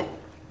generation.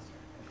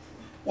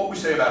 What we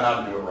say about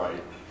how to do it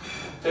right.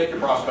 Take your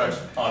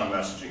prospects on a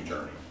messaging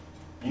journey.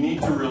 You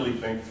need to really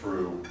think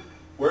through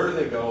where do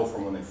they go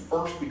from when they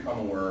first become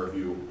aware of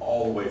you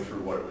all the way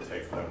through what it would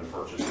take for them to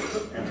purchase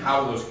it, and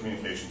how do those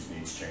communications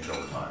needs change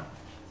over time.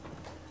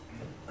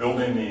 Build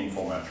in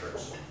meaningful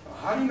metrics.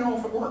 How do you know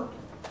if it worked?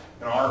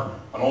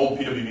 An old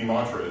PWB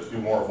mantra is do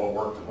more of what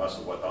worked and less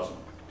of what doesn't.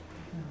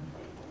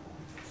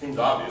 Seems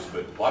obvious,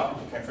 but a lot of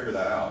people can't figure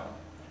that out.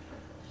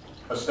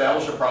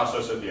 Establish a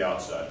process at the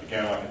outset.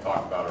 Again, like I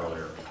talked about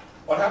earlier.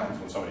 What happens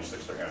when somebody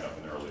sticks their hand up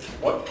in their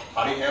lead?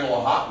 How do you handle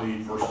a hot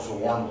lead versus a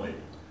warm lead?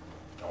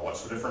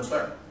 What's the difference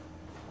there?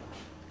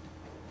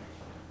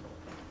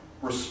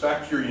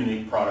 Respect your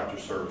unique product or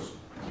service.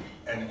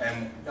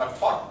 And I've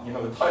talked,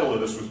 the title of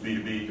this was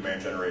B2B,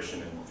 demand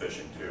generation and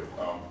phishing too.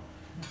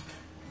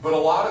 But a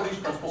lot of these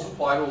principles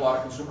apply to a lot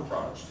of consumer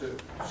products too.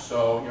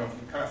 So, if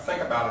you kind of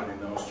think about it in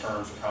those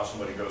terms of how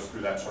somebody goes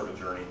through that sort of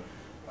journey,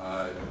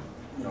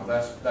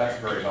 that's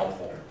very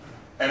helpful.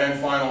 And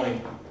then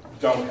finally,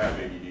 don't have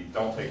ADD.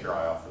 Don't take your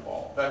eye off the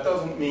ball. That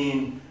doesn't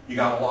mean you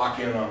got to lock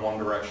in on one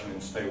direction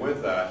and stay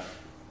with that.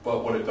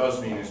 But what it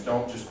does mean is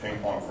don't just ping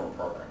pong from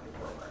program to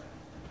program.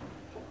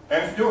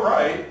 And if you do it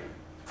right,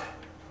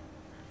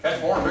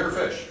 catch more and bigger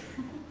fish.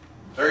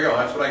 There you go.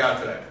 That's what I got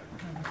today.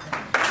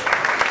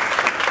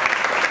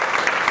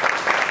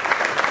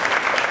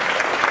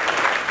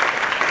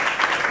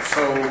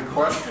 So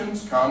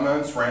questions,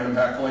 comments, random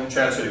heckling.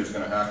 Chad said he was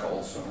going to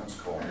heckle, so that's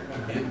cool.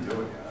 He didn't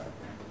do it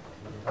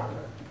yet.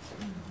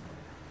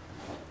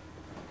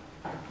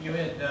 You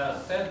had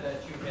said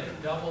that you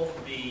had doubled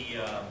the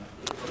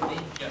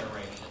lead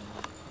generation.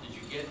 Did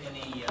you get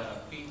any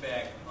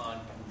feedback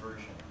on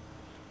conversion?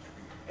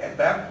 At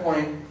that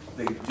point,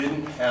 they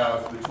didn't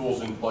have the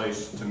tools in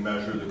place to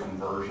measure the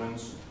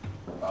conversions.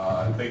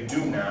 They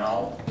do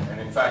now, and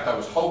in fact, I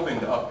was hoping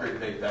to upgrade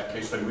that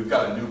case study. We've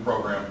got a new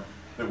program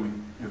that we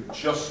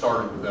just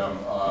started with them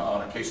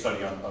on a case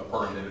study on a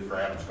program they did for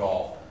Adams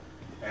Golf.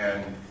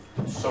 And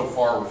so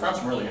far, we found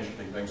some really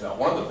interesting things out.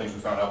 One of the things we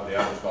found out with the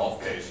Adams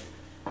Golf case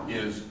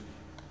is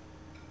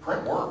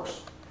print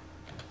works.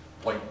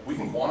 like, we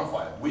can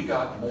quantify it. We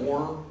got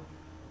more,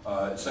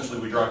 essentially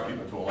we drive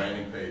people to a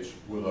landing page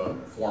with a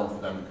form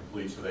for them to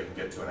complete so they can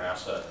get to an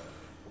asset.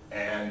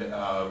 And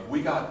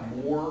we got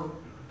more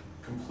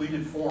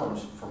completed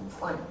forms from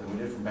print than we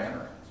did from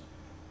banner ads,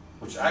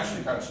 which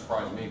actually kind of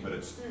surprised me, but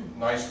it's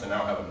nice to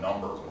now have a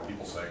number when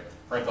people say,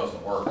 print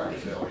doesn't work. I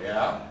can say, oh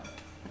yeah.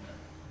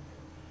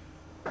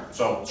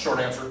 So, short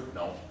answer,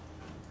 no.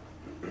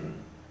 Do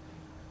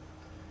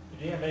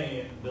you have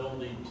any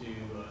ability to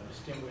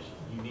distinguish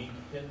unique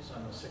hits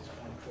on the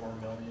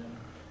 6.4 million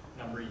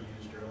number you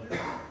used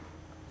earlier?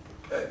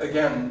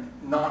 Again,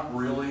 not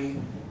really.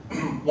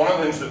 One of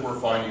the things that we're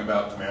finding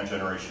about demand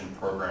generation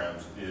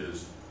programs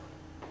is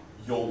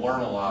you'll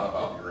learn a lot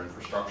about your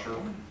infrastructure.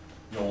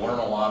 You'll learn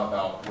a lot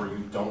about where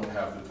you don't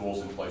have the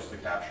tools in place to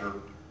capture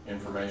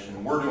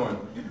information.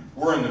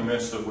 We're in the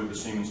midst of, with the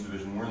Siemens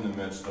division, we're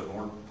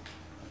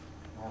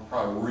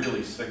probably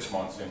really 6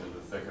 months into the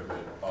thick of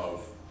it,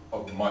 of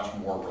a much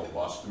more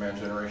robust demand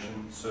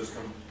generation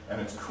system. And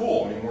it's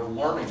cool. I mean, we're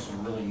learning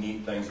some really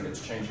neat things, and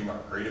it's changing our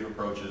creative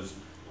approaches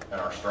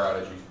and our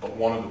strategies. But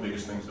one of the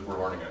biggest things that we're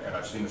learning, and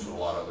I've seen this with a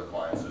lot of other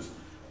clients, is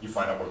you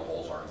find out where the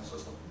holes are in the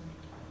system.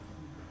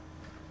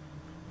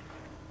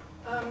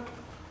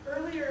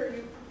 Earlier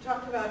you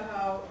talked about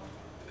how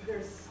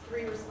there's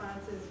 3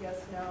 responses,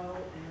 yes, no,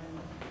 and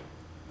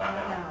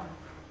not now.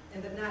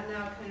 And the not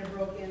now kind of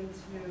broke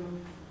into,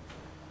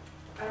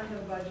 I don't have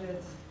a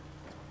budget,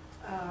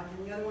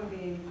 and the other one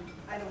being,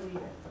 I don't need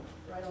it,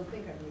 or I don't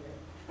think I need it.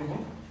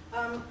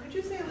 Could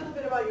you say a little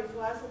bit about your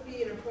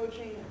philosophy in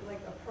approaching like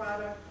a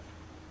product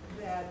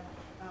that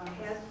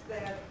has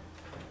that,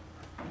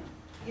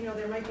 you know,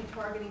 there might be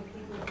targeting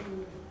people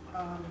who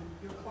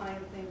your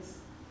client thinks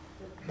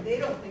that they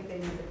don't think they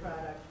need the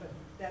product, but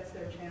that's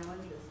their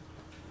challenge.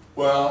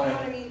 Well, you know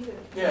what I mean?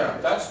 Yeah,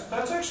 that's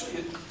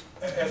actually,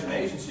 as an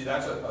agency,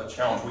 that's a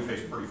challenge we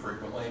face pretty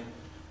frequently.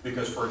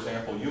 Because, for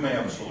example, you may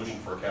have a solution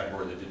for a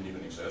category that didn't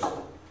even exist.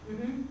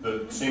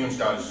 The Siemens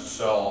guys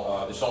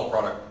sell a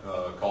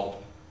product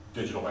called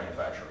digital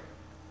manufacturing.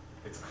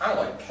 It's kind of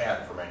like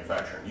CAD for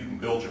manufacturing. You can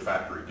build your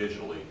factory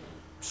digitally,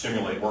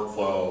 simulate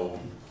workflow,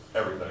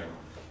 everything,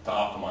 to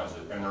optimize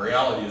it. And the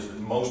reality is that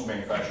most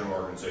manufacturing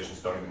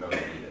organizations don't even know they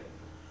need it.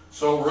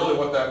 So really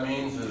what that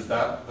means is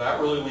that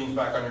really leans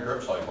back on your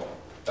grip cycle.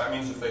 That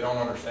means if they don't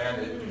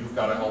understand it, you've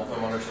got to help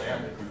them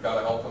understand it. You've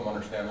got to help them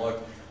understand,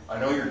 look, I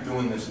know you're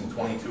doing this in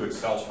 22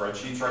 Excel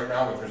spreadsheets right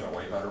now, but there's a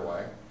way better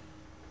way.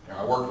 You know,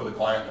 I worked with a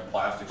client in the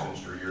plastics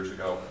industry years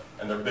ago,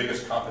 and their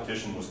biggest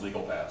competition was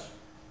legal pads.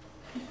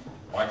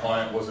 My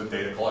client was a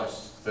data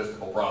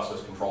statistical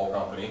process control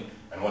company,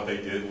 and what they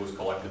did was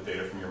collected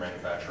data from your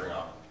manufacturing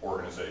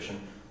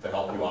organization to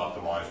help you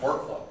optimize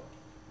workflow.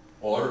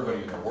 Well,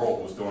 everybody in the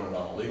world was doing it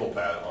on a legal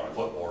pad, on a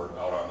clipboard,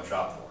 out on the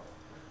shop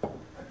floor.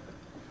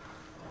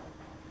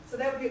 So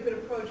that would be a good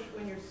approach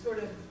when you're sort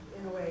of,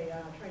 in a way,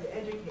 trying to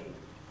educate.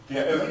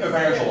 Yeah,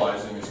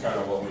 evangelizing is kind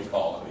of what we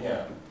call it,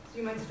 yeah. So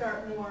you might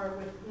start more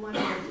with money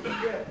to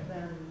grip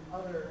than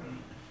other.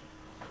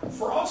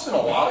 For us, in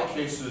a lot of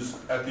cases,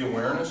 at the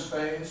awareness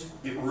phase,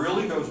 it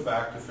really goes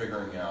back to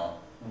figuring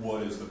out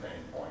what is the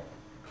pain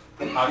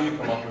point. How do you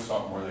come up with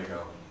something where they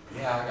go,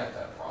 yeah, I got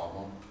that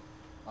problem.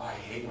 I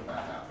hate when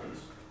that happens.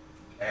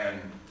 And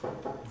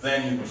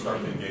then you can start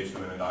to engage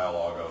them in a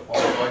dialogue of, oh,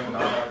 would you like to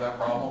not have that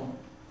problem?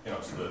 You know,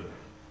 it's the,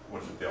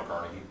 what is it, Dale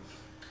Carnegie?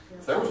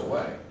 If there was a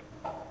way.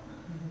 I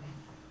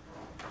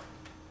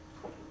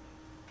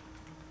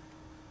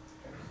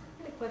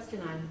had a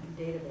question on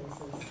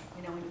databases.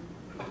 You know, when you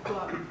go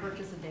out and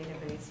purchase a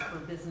database for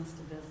business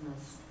to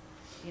business,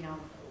 you know,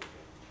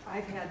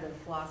 I've had the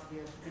philosophy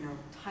of, you know,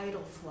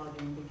 title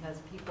slugging because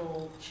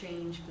people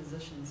change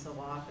positions so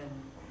often.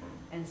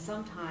 And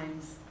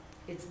sometimes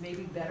it's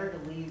maybe better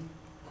to leave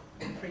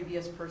the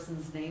previous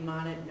person's name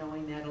on it,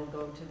 knowing that it'll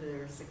go to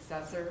their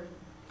successor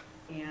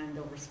and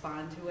they'll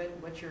respond to it.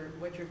 What's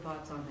your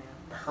thoughts on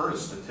that? I heard a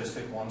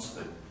statistic once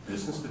that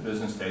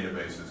business-to-business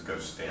databases go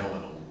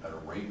stale at a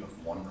rate of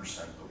 1%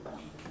 a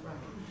week. Right.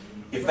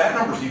 If that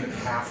number's even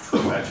half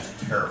true, that just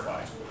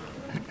terrifies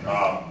me.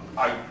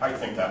 I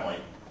think that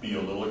might be a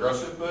little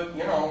aggressive, but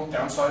you know,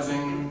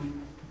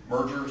 downsizing,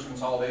 mergers,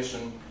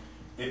 consolidation,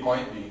 it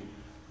might be.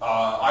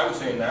 I would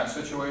say in that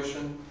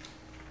situation,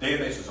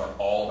 databases are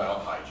all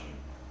about hygiene.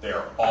 They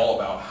are all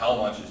about how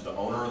much is the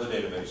owner of the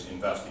database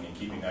investing in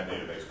keeping that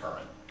database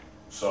current.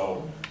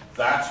 So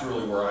that's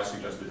really where I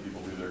suggest that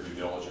people do their due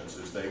diligence,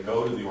 is they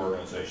go to the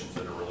organizations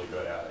that are really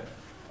good at it.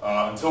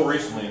 Until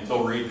recently,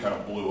 until Reed kind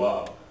of blew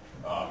up,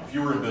 if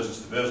you were in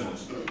business to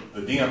business,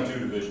 the DM2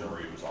 division of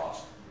Reed was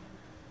awesome.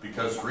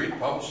 Because Reed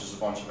publishes a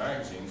bunch of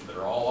magazines that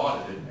are all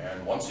audited,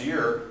 and once a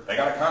year, they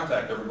got to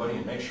contact everybody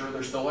and make sure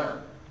they're still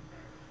there.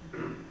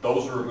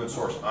 Those are a good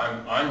source.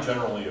 I'm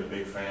generally a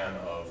big fan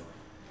of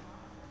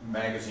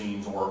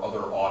magazines or other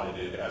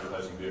audited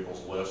advertising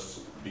vehicles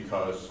lists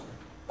because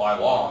by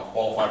law, to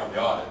qualify for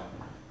the audit,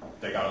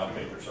 they got to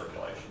update their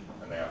circulation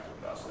and they have to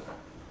invest in it.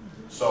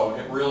 So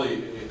it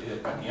really,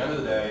 at the end of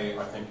the day,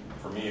 I think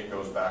for me it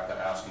goes back to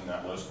asking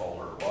that list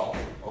holder, well,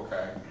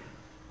 okay,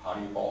 how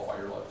do you qualify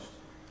your list?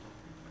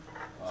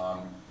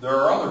 There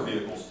are other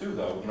vehicles too,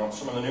 though. You know,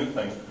 some of the new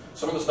things,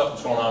 some of the stuff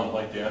that's going on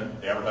with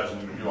LinkedIn, the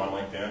advertising you can do on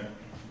LinkedIn,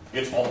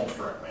 it's almost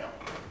direct mail.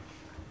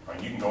 I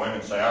mean, you can go in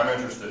and say, I'm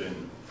interested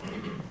in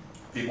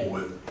people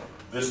with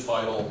this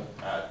title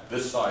at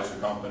this size of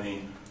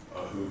company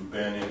who've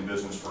been in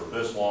business for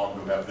this long,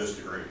 who have this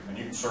degree, and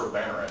you can serve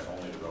banner ads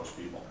only to those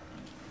people.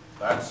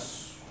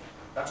 That's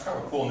kind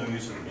of a cool new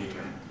use of the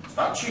medium. It's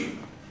not cheap,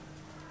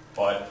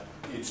 but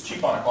it's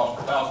cheap on a cost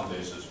per thousand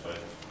basis. But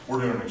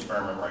we're doing an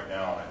experiment right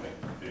now, and I think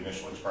the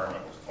initial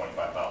experiment was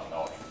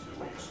 $25,000 for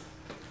 2 weeks.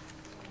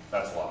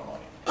 That's a lot of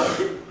money.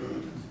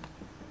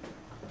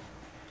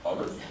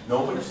 Others?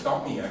 Nobody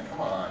stumped me yet.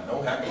 Come on,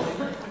 no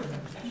heckling.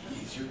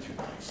 Jeez, you're too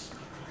nice.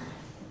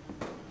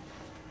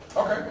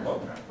 Okay, well.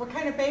 What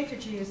kind of bait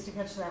did you use to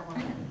catch that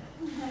one?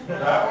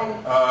 That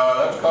one?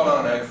 That's caught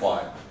on an egg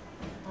fly.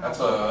 That's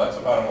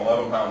about an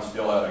 11-pound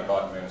steelhead I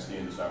caught in Manistee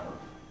in December.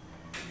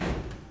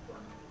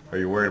 Are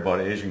you worried about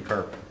Asian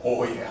carp?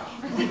 Oh yeah.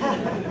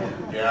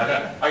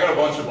 Yeah, I got a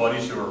bunch of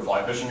buddies who are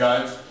fly fishing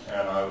guides,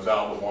 and I was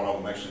out with one of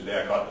them actually the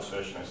day I caught this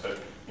fish, and I said,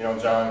 you know,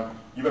 John,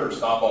 you better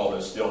stop all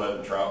this steelhead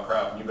and trout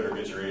crap, and you better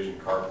get your Asian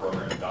carp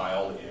program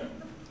dialed in.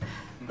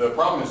 The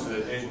problem is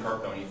that Asian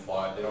carp don't eat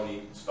fly, they don't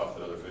eat stuff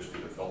that other fish do,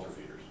 they're filter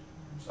feeders.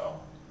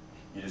 So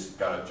you just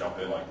got to jump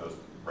in like those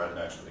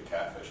rednecks with the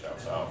catfish down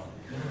south.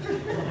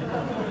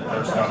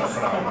 There's not a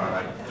phenomenon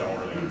I don't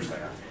really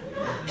understand.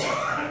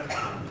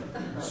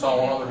 Saw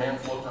one other hand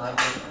float around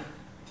there.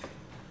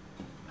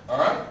 All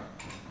right.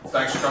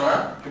 Thanks for coming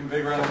out. Give a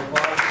big round of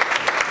applause.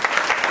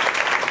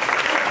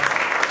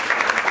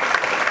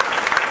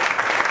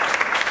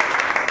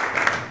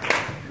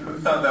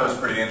 I thought that was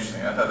pretty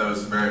interesting. I thought that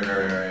was very,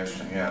 very, very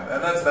interesting. Yeah,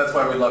 and that's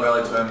why we love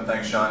LA2M.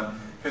 Thanks, Sean,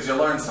 because you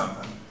learn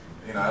something.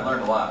 You know, I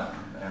learned a lot,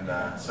 and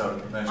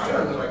so nice job. I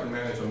learned that I can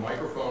manage a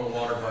microphone, a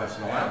water glass,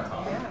 and a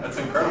laptop. That's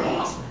incredible.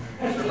 Awesome.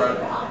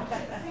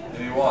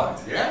 And you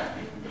walked. Yeah,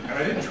 and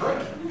I didn't try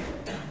it.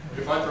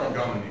 If I'd thrown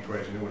gum in the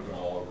equation, it would have been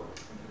all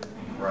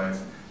over. Right.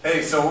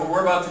 Hey, so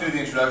we're about to do the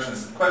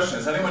introductions. Question: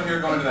 is anyone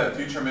here going to that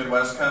Future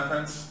Midwest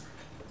conference?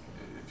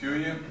 A few of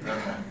you?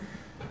 Okay.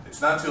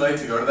 It's not too late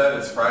to go to that.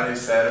 It's Friday,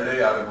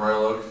 Saturday out at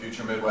Royal Oak,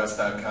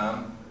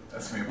 futuremidwest.com.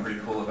 That's going to be a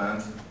pretty cool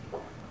event.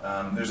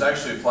 There's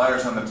actually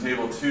flyers on the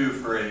table, too,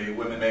 for a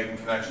Women Making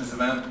Connections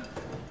event.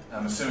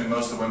 I'm assuming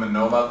most of the women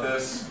know about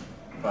this,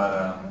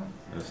 but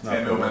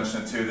Tammy will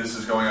mention it, too. This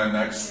is going on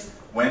next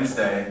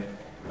Wednesday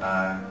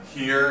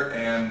here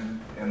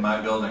and in my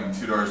building,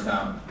 2 doors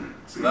down.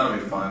 So that'll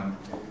be fun.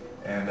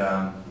 And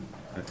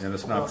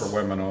it's not for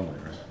women only,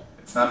 right?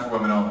 It's not for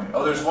women only.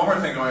 Oh, there's one more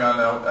thing going on,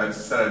 though, I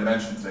said I'd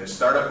mention today.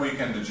 Startup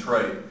Weekend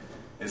Detroit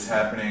is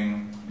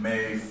happening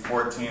May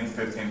 14th,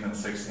 15th, and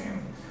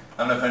 16th. I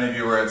don't know if any of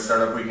you were at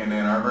Startup Weekend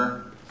Ann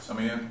Arbor, some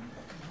of you,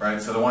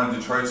 right? So the one in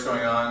Detroit's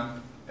going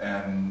on,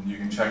 and you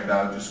can check it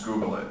out, just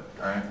Google it,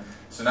 all right?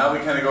 So now we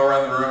kind of go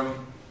around the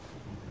room,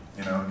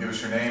 you know, give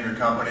us your name, your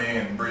company,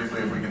 and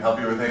briefly if we can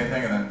help you with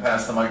anything, and then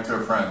pass the mic to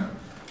a friend.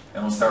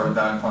 And we'll start with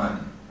Don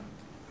Klein.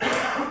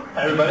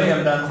 Hi everybody,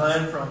 I'm Don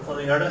Klein from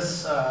Floating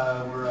Artists.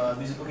 We're a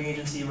music booking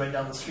agency right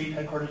down the street,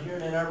 headquartered here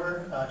in Ann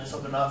Arbor. Just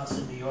opened an office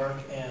in New York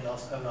and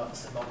also have an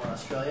office in Melbourne,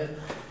 Australia.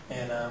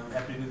 And I'm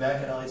happy to be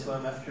back at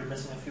LA2M after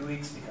missing a few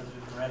weeks because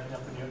we've been ramping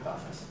up the New York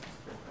office.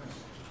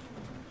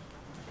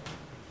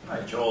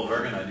 Hi, Joel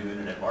Bergen. I do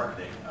internet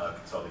marketing,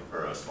 consulting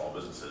for small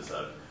businesses.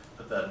 I've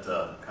put that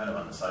kind of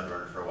on the side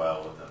burner for a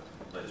while with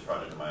the latest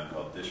project of mine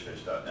called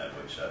dishfish.net,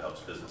 which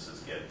helps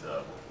businesses get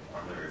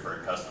warmly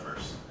referred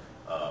customers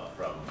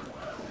from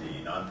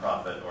the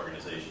nonprofit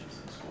organizations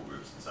and school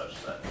groups and such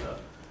that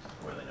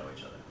where they know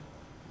each other.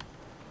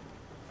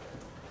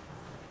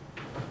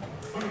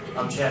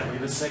 I'm Chad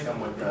Rivasick.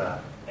 I'm with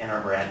Ann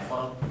Arbor Ad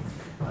Club.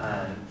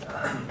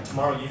 And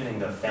tomorrow evening,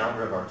 the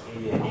founder of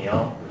Arcadia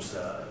Ale, which is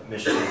a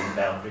Michigan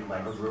Battle Creek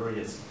microbrewery,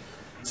 is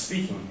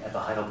speaking at the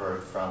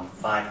Heidelberg from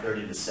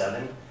 5:30 to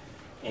 7.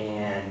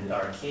 And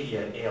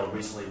Arcadia Ale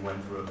recently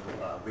went through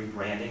a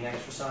rebranding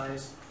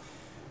exercise.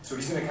 So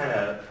he's going to kind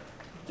of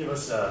give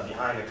us a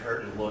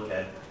behind-the-curtain look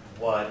at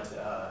what,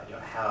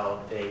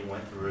 how they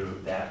went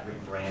through that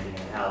rebranding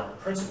and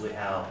principally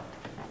how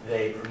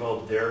they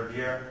promote their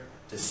beer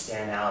to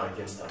stand out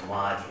against a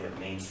module of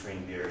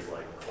mainstream beers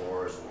like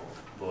Coors and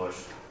Busch,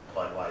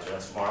 Budweiser.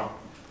 That's tomorrow,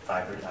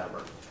 5:30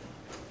 Arbor.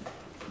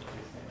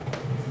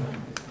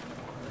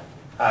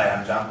 Hi,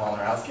 I'm John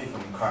Polarowski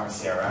from Karma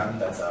CRM.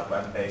 That's a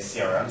web-based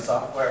CRM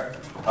software,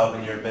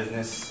 helping your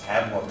business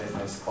have more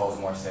business, close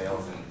more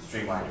sales, and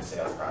streamline your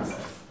sales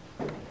process.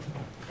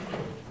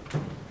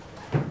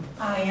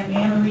 I am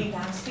Anna Marie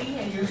Gospey.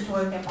 I used to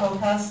work at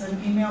Protests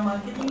and email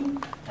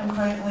marketing. I'm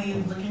currently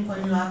looking for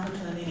new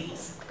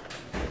opportunities.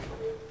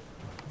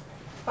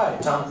 Hi,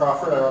 Tom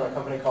Crawford. I run a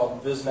company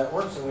called Viz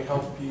Networks, and we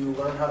help you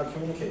learn how to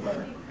communicate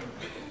better.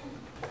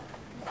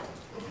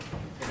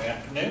 Good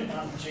afternoon.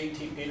 I'm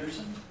J.T.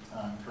 Peterson.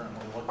 I'm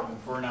currently looking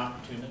for an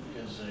opportunity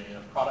as a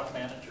product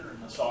manager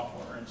in the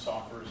software and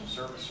software as a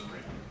service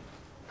arena.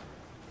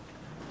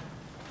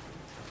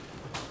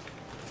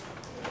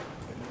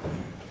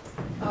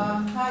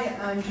 Hi,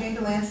 I'm Jane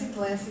Delancey,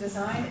 Delancey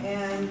Design,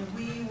 and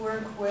we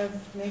work with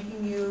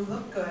making you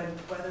look good,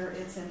 whether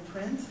it's in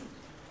print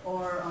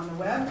or on the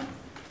web.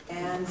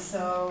 And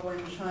so when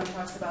Sean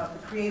talks about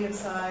the creative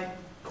side,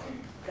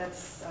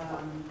 that's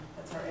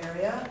our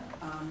area.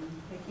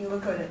 Making you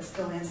look good, it's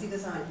Delancey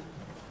Design.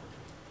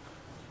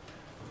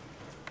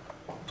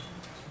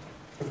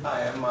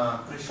 Hi,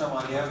 I'm Krishna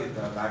Malia with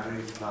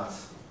Batteries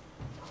Class.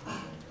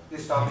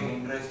 This topic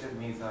interested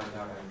me, so I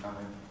thought I'd come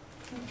in.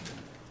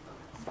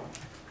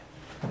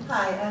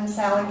 Hi, I'm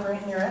Sally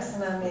Brant-Harris,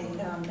 and I'm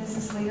a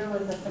business leader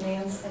with a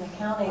finance and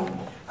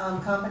accounting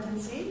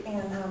competency,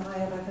 and I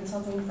have a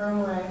consulting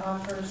firm where I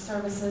offer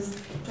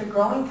services to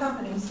growing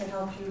companies to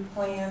help you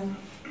plan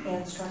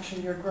and structure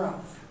your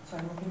growth. So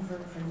I'm looking for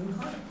new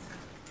clients.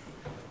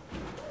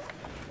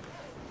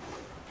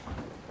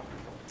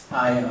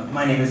 Hi,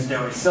 my name is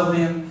Joey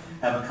Sylvian.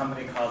 I have a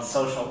company called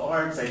Social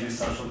Orgs. I do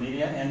social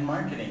media and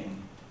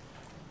marketing.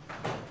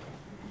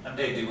 I'm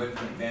Dave DeWitt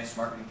from Advanced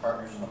Marketing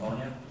Partners in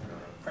Livonia. We're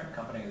a print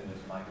company that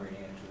is migrating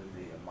into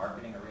the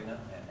marketing arena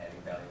and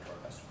adding value to our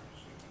customers.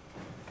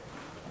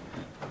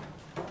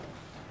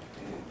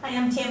 Hi,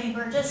 I'm Tammy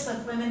Burgess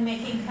with Women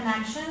Making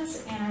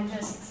Connections, and I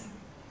just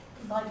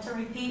would like to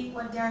repeat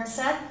what Derek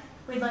said.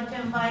 We'd like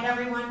to invite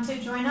everyone to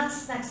join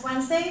us next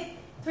Wednesday.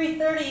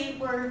 3:30,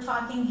 we're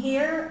talking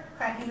here,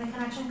 cracking the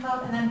connection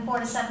code, and then 4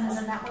 to 7 is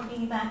a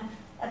networking event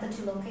at the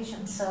 2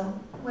 locations. So,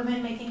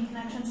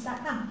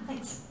 womenmakingconnections.com.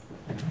 Thanks.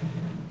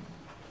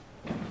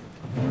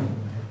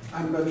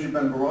 I'm Benji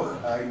Ben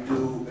Baruch. I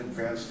do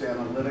advanced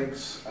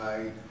analytics.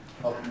 I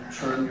help you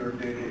turn your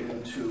data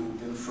into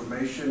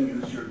information,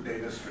 use your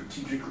data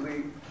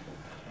strategically,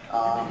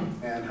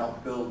 and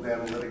help build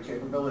analytic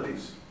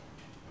capabilities.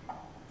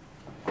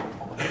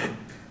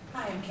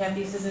 Hi, I'm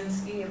Kathy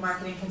Szynski, a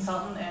marketing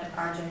consultant at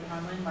RJ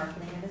Conlin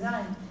Marketing and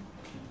Design.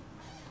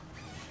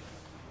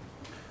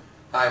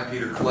 Hi, I'm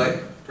Peter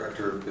Clay,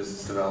 Director of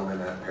Business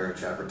Development at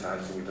Parrish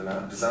Advertising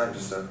and Design,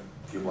 just a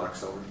few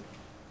blocks over.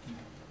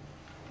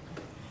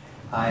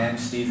 Hi, I'm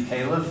Steve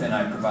Califf, and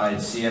I provide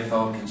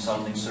CFO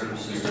consulting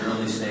services to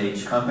early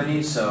stage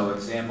companies. So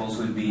examples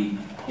would be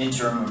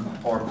interim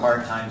or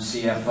part-time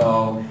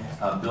CFO,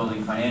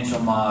 building financial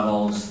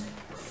models,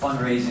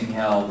 fundraising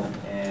help,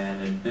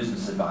 and a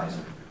business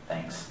advisor.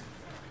 Thanks.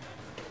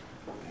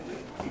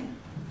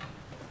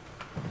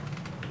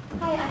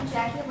 Hi, I'm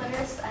Jackie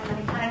Litterst. I'm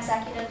an account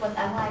executive with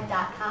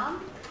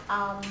MLive.com.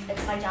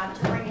 It's my job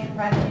to bring in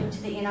revenue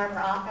to the Ann Arbor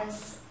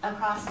office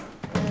across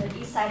the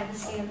east side of the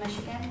state of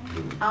Michigan.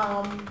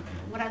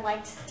 What I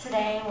liked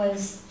today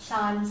was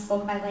Sean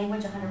spoke my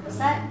language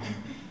 100%,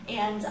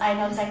 and I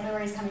know exactly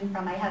where he's coming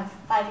from. I have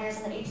 5 years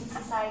on the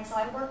agency side, so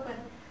I work with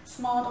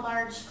small to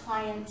large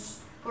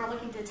clients who are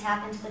looking to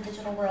tap into the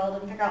digital world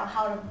and figure out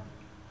how to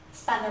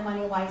spend their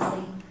money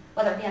wisely,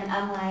 whether it be on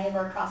MLive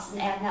or across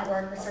an ad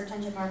network or search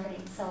engine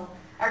marketing. So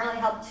I really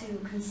help to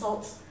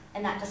consult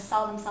and not just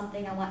sell them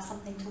something. I want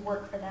something to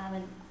work for them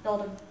and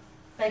build a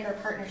bigger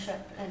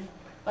partnership. And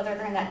whether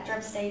they're in that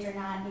drip stage or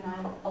not,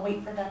 I'll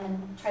wait for them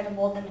and try to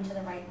mold them into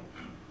the right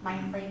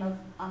mind frame of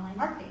online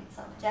marketing.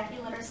 So Jackie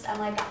Litterst,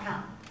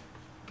 MLive.com.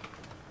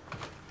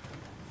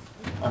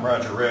 I'm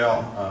Roger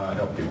Rail. I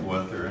help people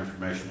with their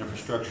information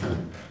infrastructure,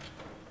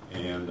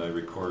 and I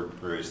record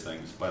various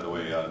things. By the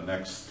way,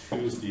 next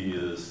Tuesday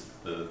is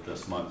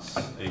this month's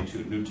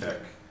A2 New Tech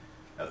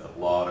at the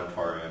Law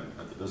Auditorium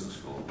at the Business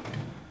School.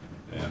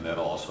 And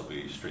that'll also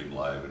be streamed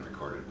live and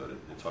recorded, but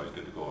it's always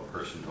good to go in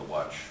person to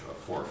watch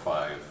 4 or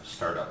 5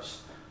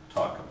 startups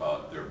talk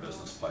about their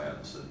business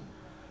plans,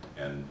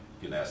 and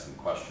you can ask them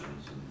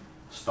questions and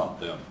stump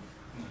them.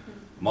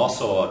 I'm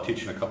also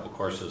teaching a couple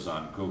courses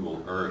on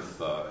Google Earth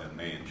in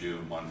May and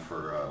June, one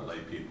for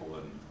lay people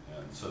and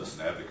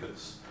citizen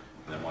advocates,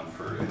 and then one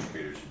for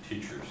educators and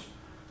teachers,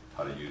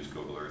 how to use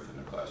Google Earth in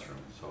their classroom.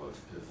 So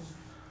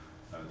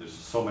there's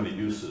so many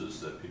uses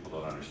that people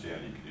don't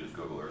understand. You can use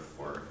Google Earth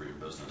for your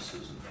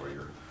businesses and for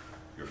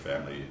your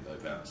family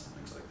events and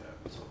things like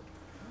that.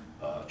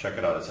 So check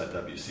it out. It's at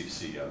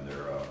WCC on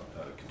their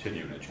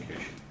continuing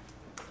education.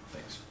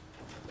 Thanks.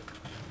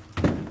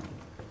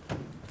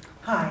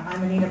 Hi,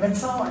 I'm Anita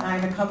Bitzel, and I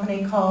have a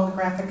company called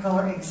Graphic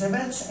Color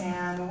Exhibits,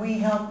 and we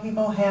help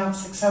people have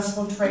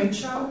successful trade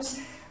shows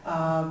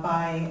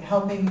by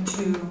helping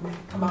to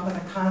come up with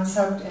a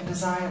concept and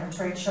design of a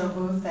trade show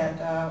booth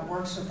that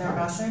works with their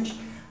message.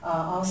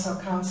 Also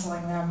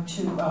counseling them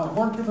to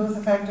work the booth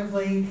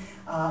effectively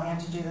and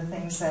to do the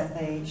things that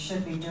they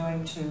should be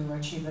doing to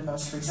achieve the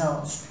best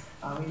results.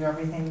 We do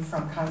everything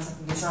from concept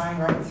and design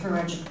right through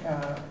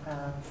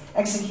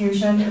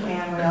execution,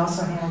 and we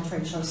also handle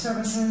trade show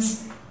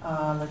services,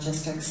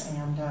 logistics,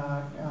 and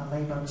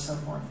labor and so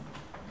forth.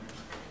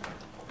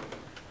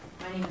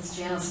 My name is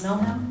Janice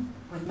Milham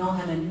with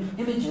Milham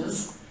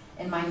Images,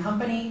 and my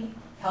company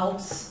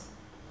helps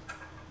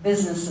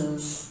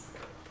businesses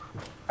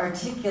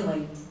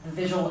articulate the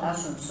visual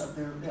essence of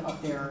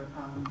their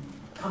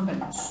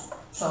companies.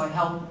 So I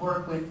help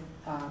work with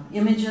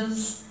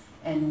images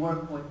and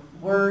work with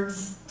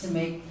words to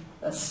make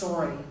a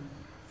story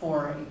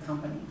for a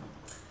company.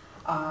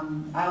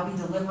 I'll be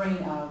delivering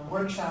a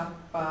workshop,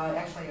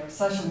 actually a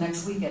session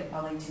next week at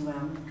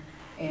LA2M,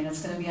 and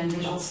it's going to be on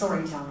visual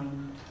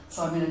storytelling.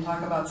 So I'm going to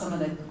talk about some of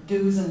the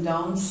do's and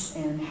don'ts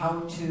and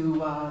how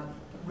to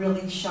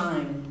really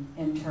shine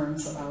in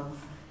terms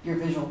of your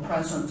visual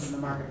presence in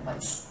the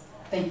marketplace.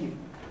 Thank you.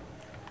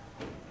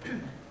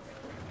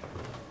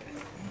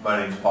 My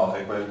name is Paul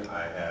Hickman.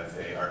 I have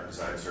a art and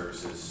design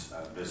services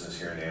business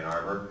here in Ann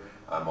Arbor.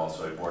 I'm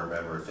also a board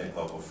member of Think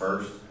Local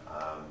First.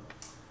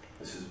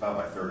 This is about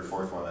my third or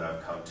fourth one that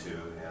I've come to,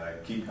 and I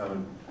keep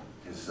coming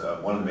because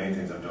one of the main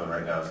things I'm doing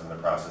right now is I'm in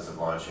the process of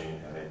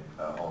launching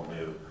a whole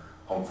new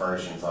home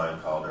furnishings line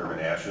called Urban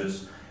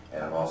Ashes,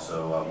 and I'm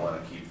also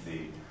want to keep the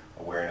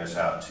awareness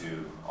out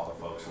to all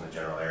the folks in the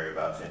general area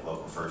about Think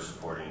Local First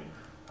supporting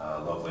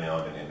locally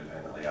owned and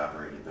independently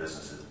operated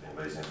businesses. If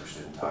anybody's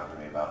interested in talking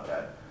to me about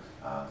that,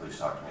 please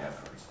talk to me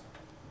afterwards.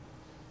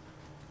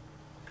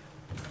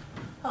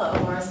 Hello,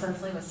 Laura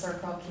Spensley with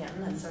Serco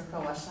Canton and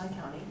Serco Washington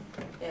County.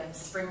 If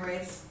spring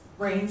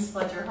rains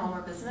flood your home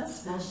or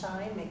business, we'll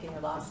shine, making your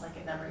loss like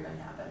it never even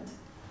happened.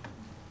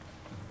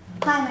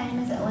 Hi, my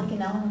name is Ella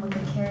Ganell. I'm with the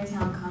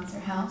Carytown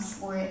Concert House.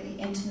 We're an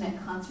intimate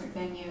concert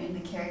venue in the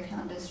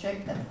Carytown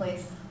district that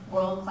plays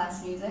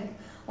world-class music.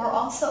 We're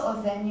also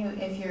a venue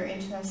if you're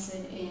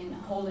interested in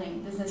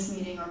holding a business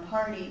meeting or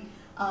party.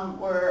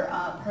 We're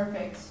a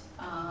perfect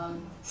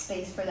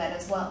space for that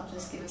as well.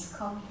 Just give us a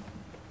call.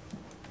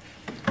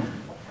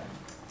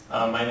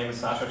 My name is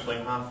Sasha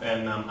Schlinkhoff,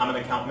 and I'm an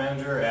account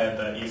manager at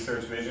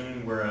eSearch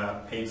Vision. We're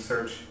a paid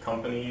search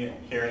company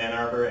here in Ann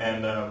Arbor,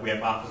 and we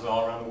have offices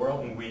all around the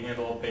world, and we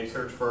handle paid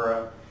search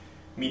for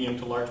medium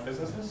to large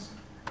businesses.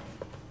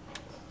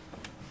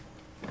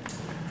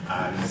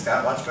 I'm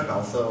Scott Watchman,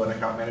 also an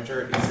account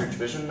manager at eSearch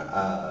Vision.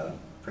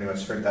 Pretty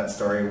much heard that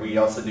story. We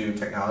also do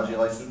technology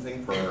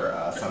licensing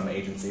for some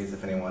agencies,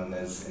 if anyone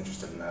is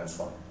interested in that as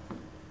well.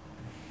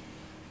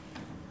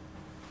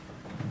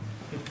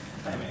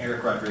 I'm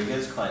Eric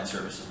Rodriguez, Client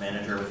Services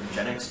Manager with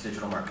Ingenix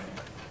Digital Marketing.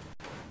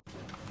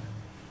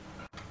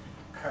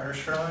 Carter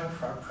Sherling,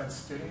 Frog Print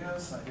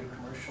Studios, and I do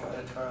commercial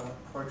editorial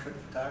portrait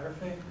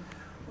photography,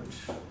 which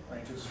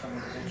ranges from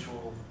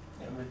individual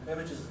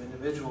images of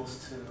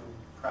individuals to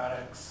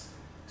products,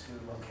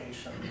 to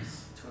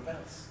locations, to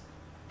events.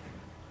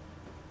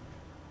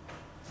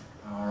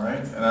 All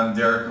right, and I'm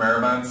Derek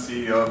Maribon,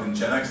 CEO of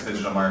Ingenix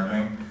Digital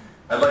Marketing.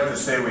 I'd like to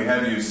say we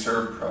have used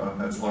ServPro,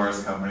 that's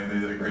Laura's company. They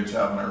did a great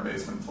job when our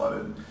basement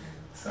flooded.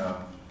 So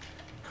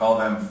call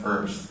them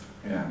first.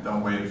 Yeah,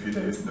 don't wait a few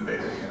days to debate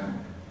it.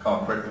 Call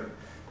quickly.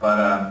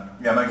 But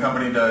yeah, my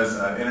company does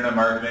internet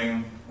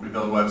marketing. We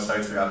build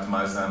websites, we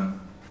optimize them.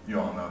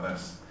 You all know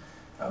this.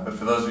 But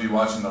for those of you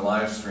watching the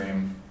live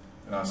stream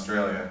in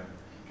Australia,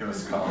 give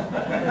us a call.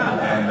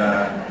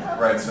 And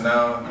right, so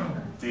now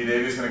Dee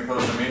Davy's going to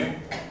close the meeting.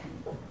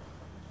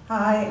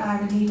 Hi,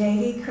 I'm Dee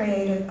Davy,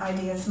 Creative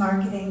Ideas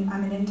Marketing.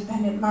 I'm an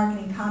independent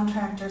marketing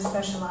contractor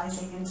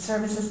specializing in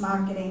services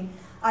marketing.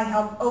 I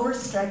help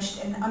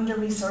overstretched and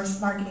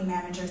under-resourced marketing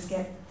managers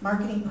get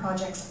marketing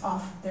projects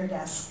off their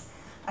desk.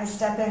 I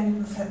step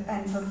in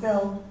and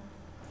fulfill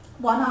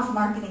one-off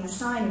marketing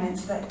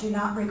assignments that do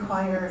not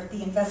require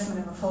the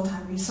investment of a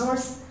full-time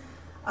resource.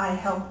 I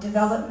help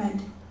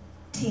development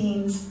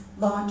teams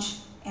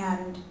launch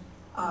and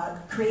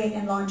create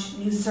and launch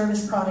new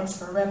service products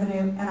for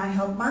revenue, and I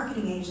help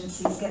marketing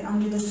agencies get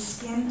under the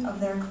skin of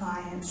their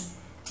clients,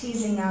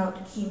 teasing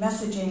out key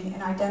messaging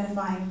and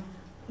identifying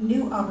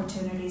new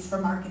opportunities for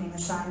marketing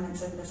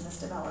assignments and business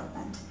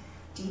development.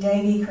 Dee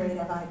Davy,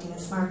 Creative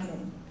Ideas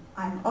Marketing.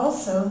 I'm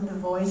also the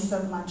voice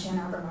of Lunch Ann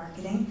Arbor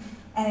Marketing,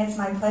 and it's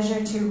my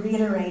pleasure to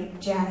reiterate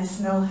Janice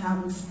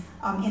Milham's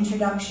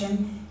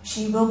introduction.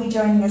 She will be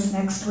joining us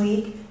next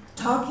week,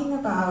 talking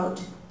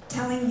about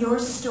telling your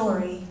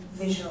story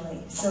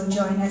visually. So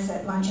join us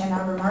at Lunch Ann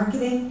Arbor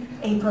Marketing,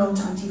 April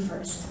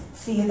 21st.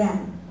 See you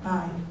then.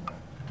 Bye.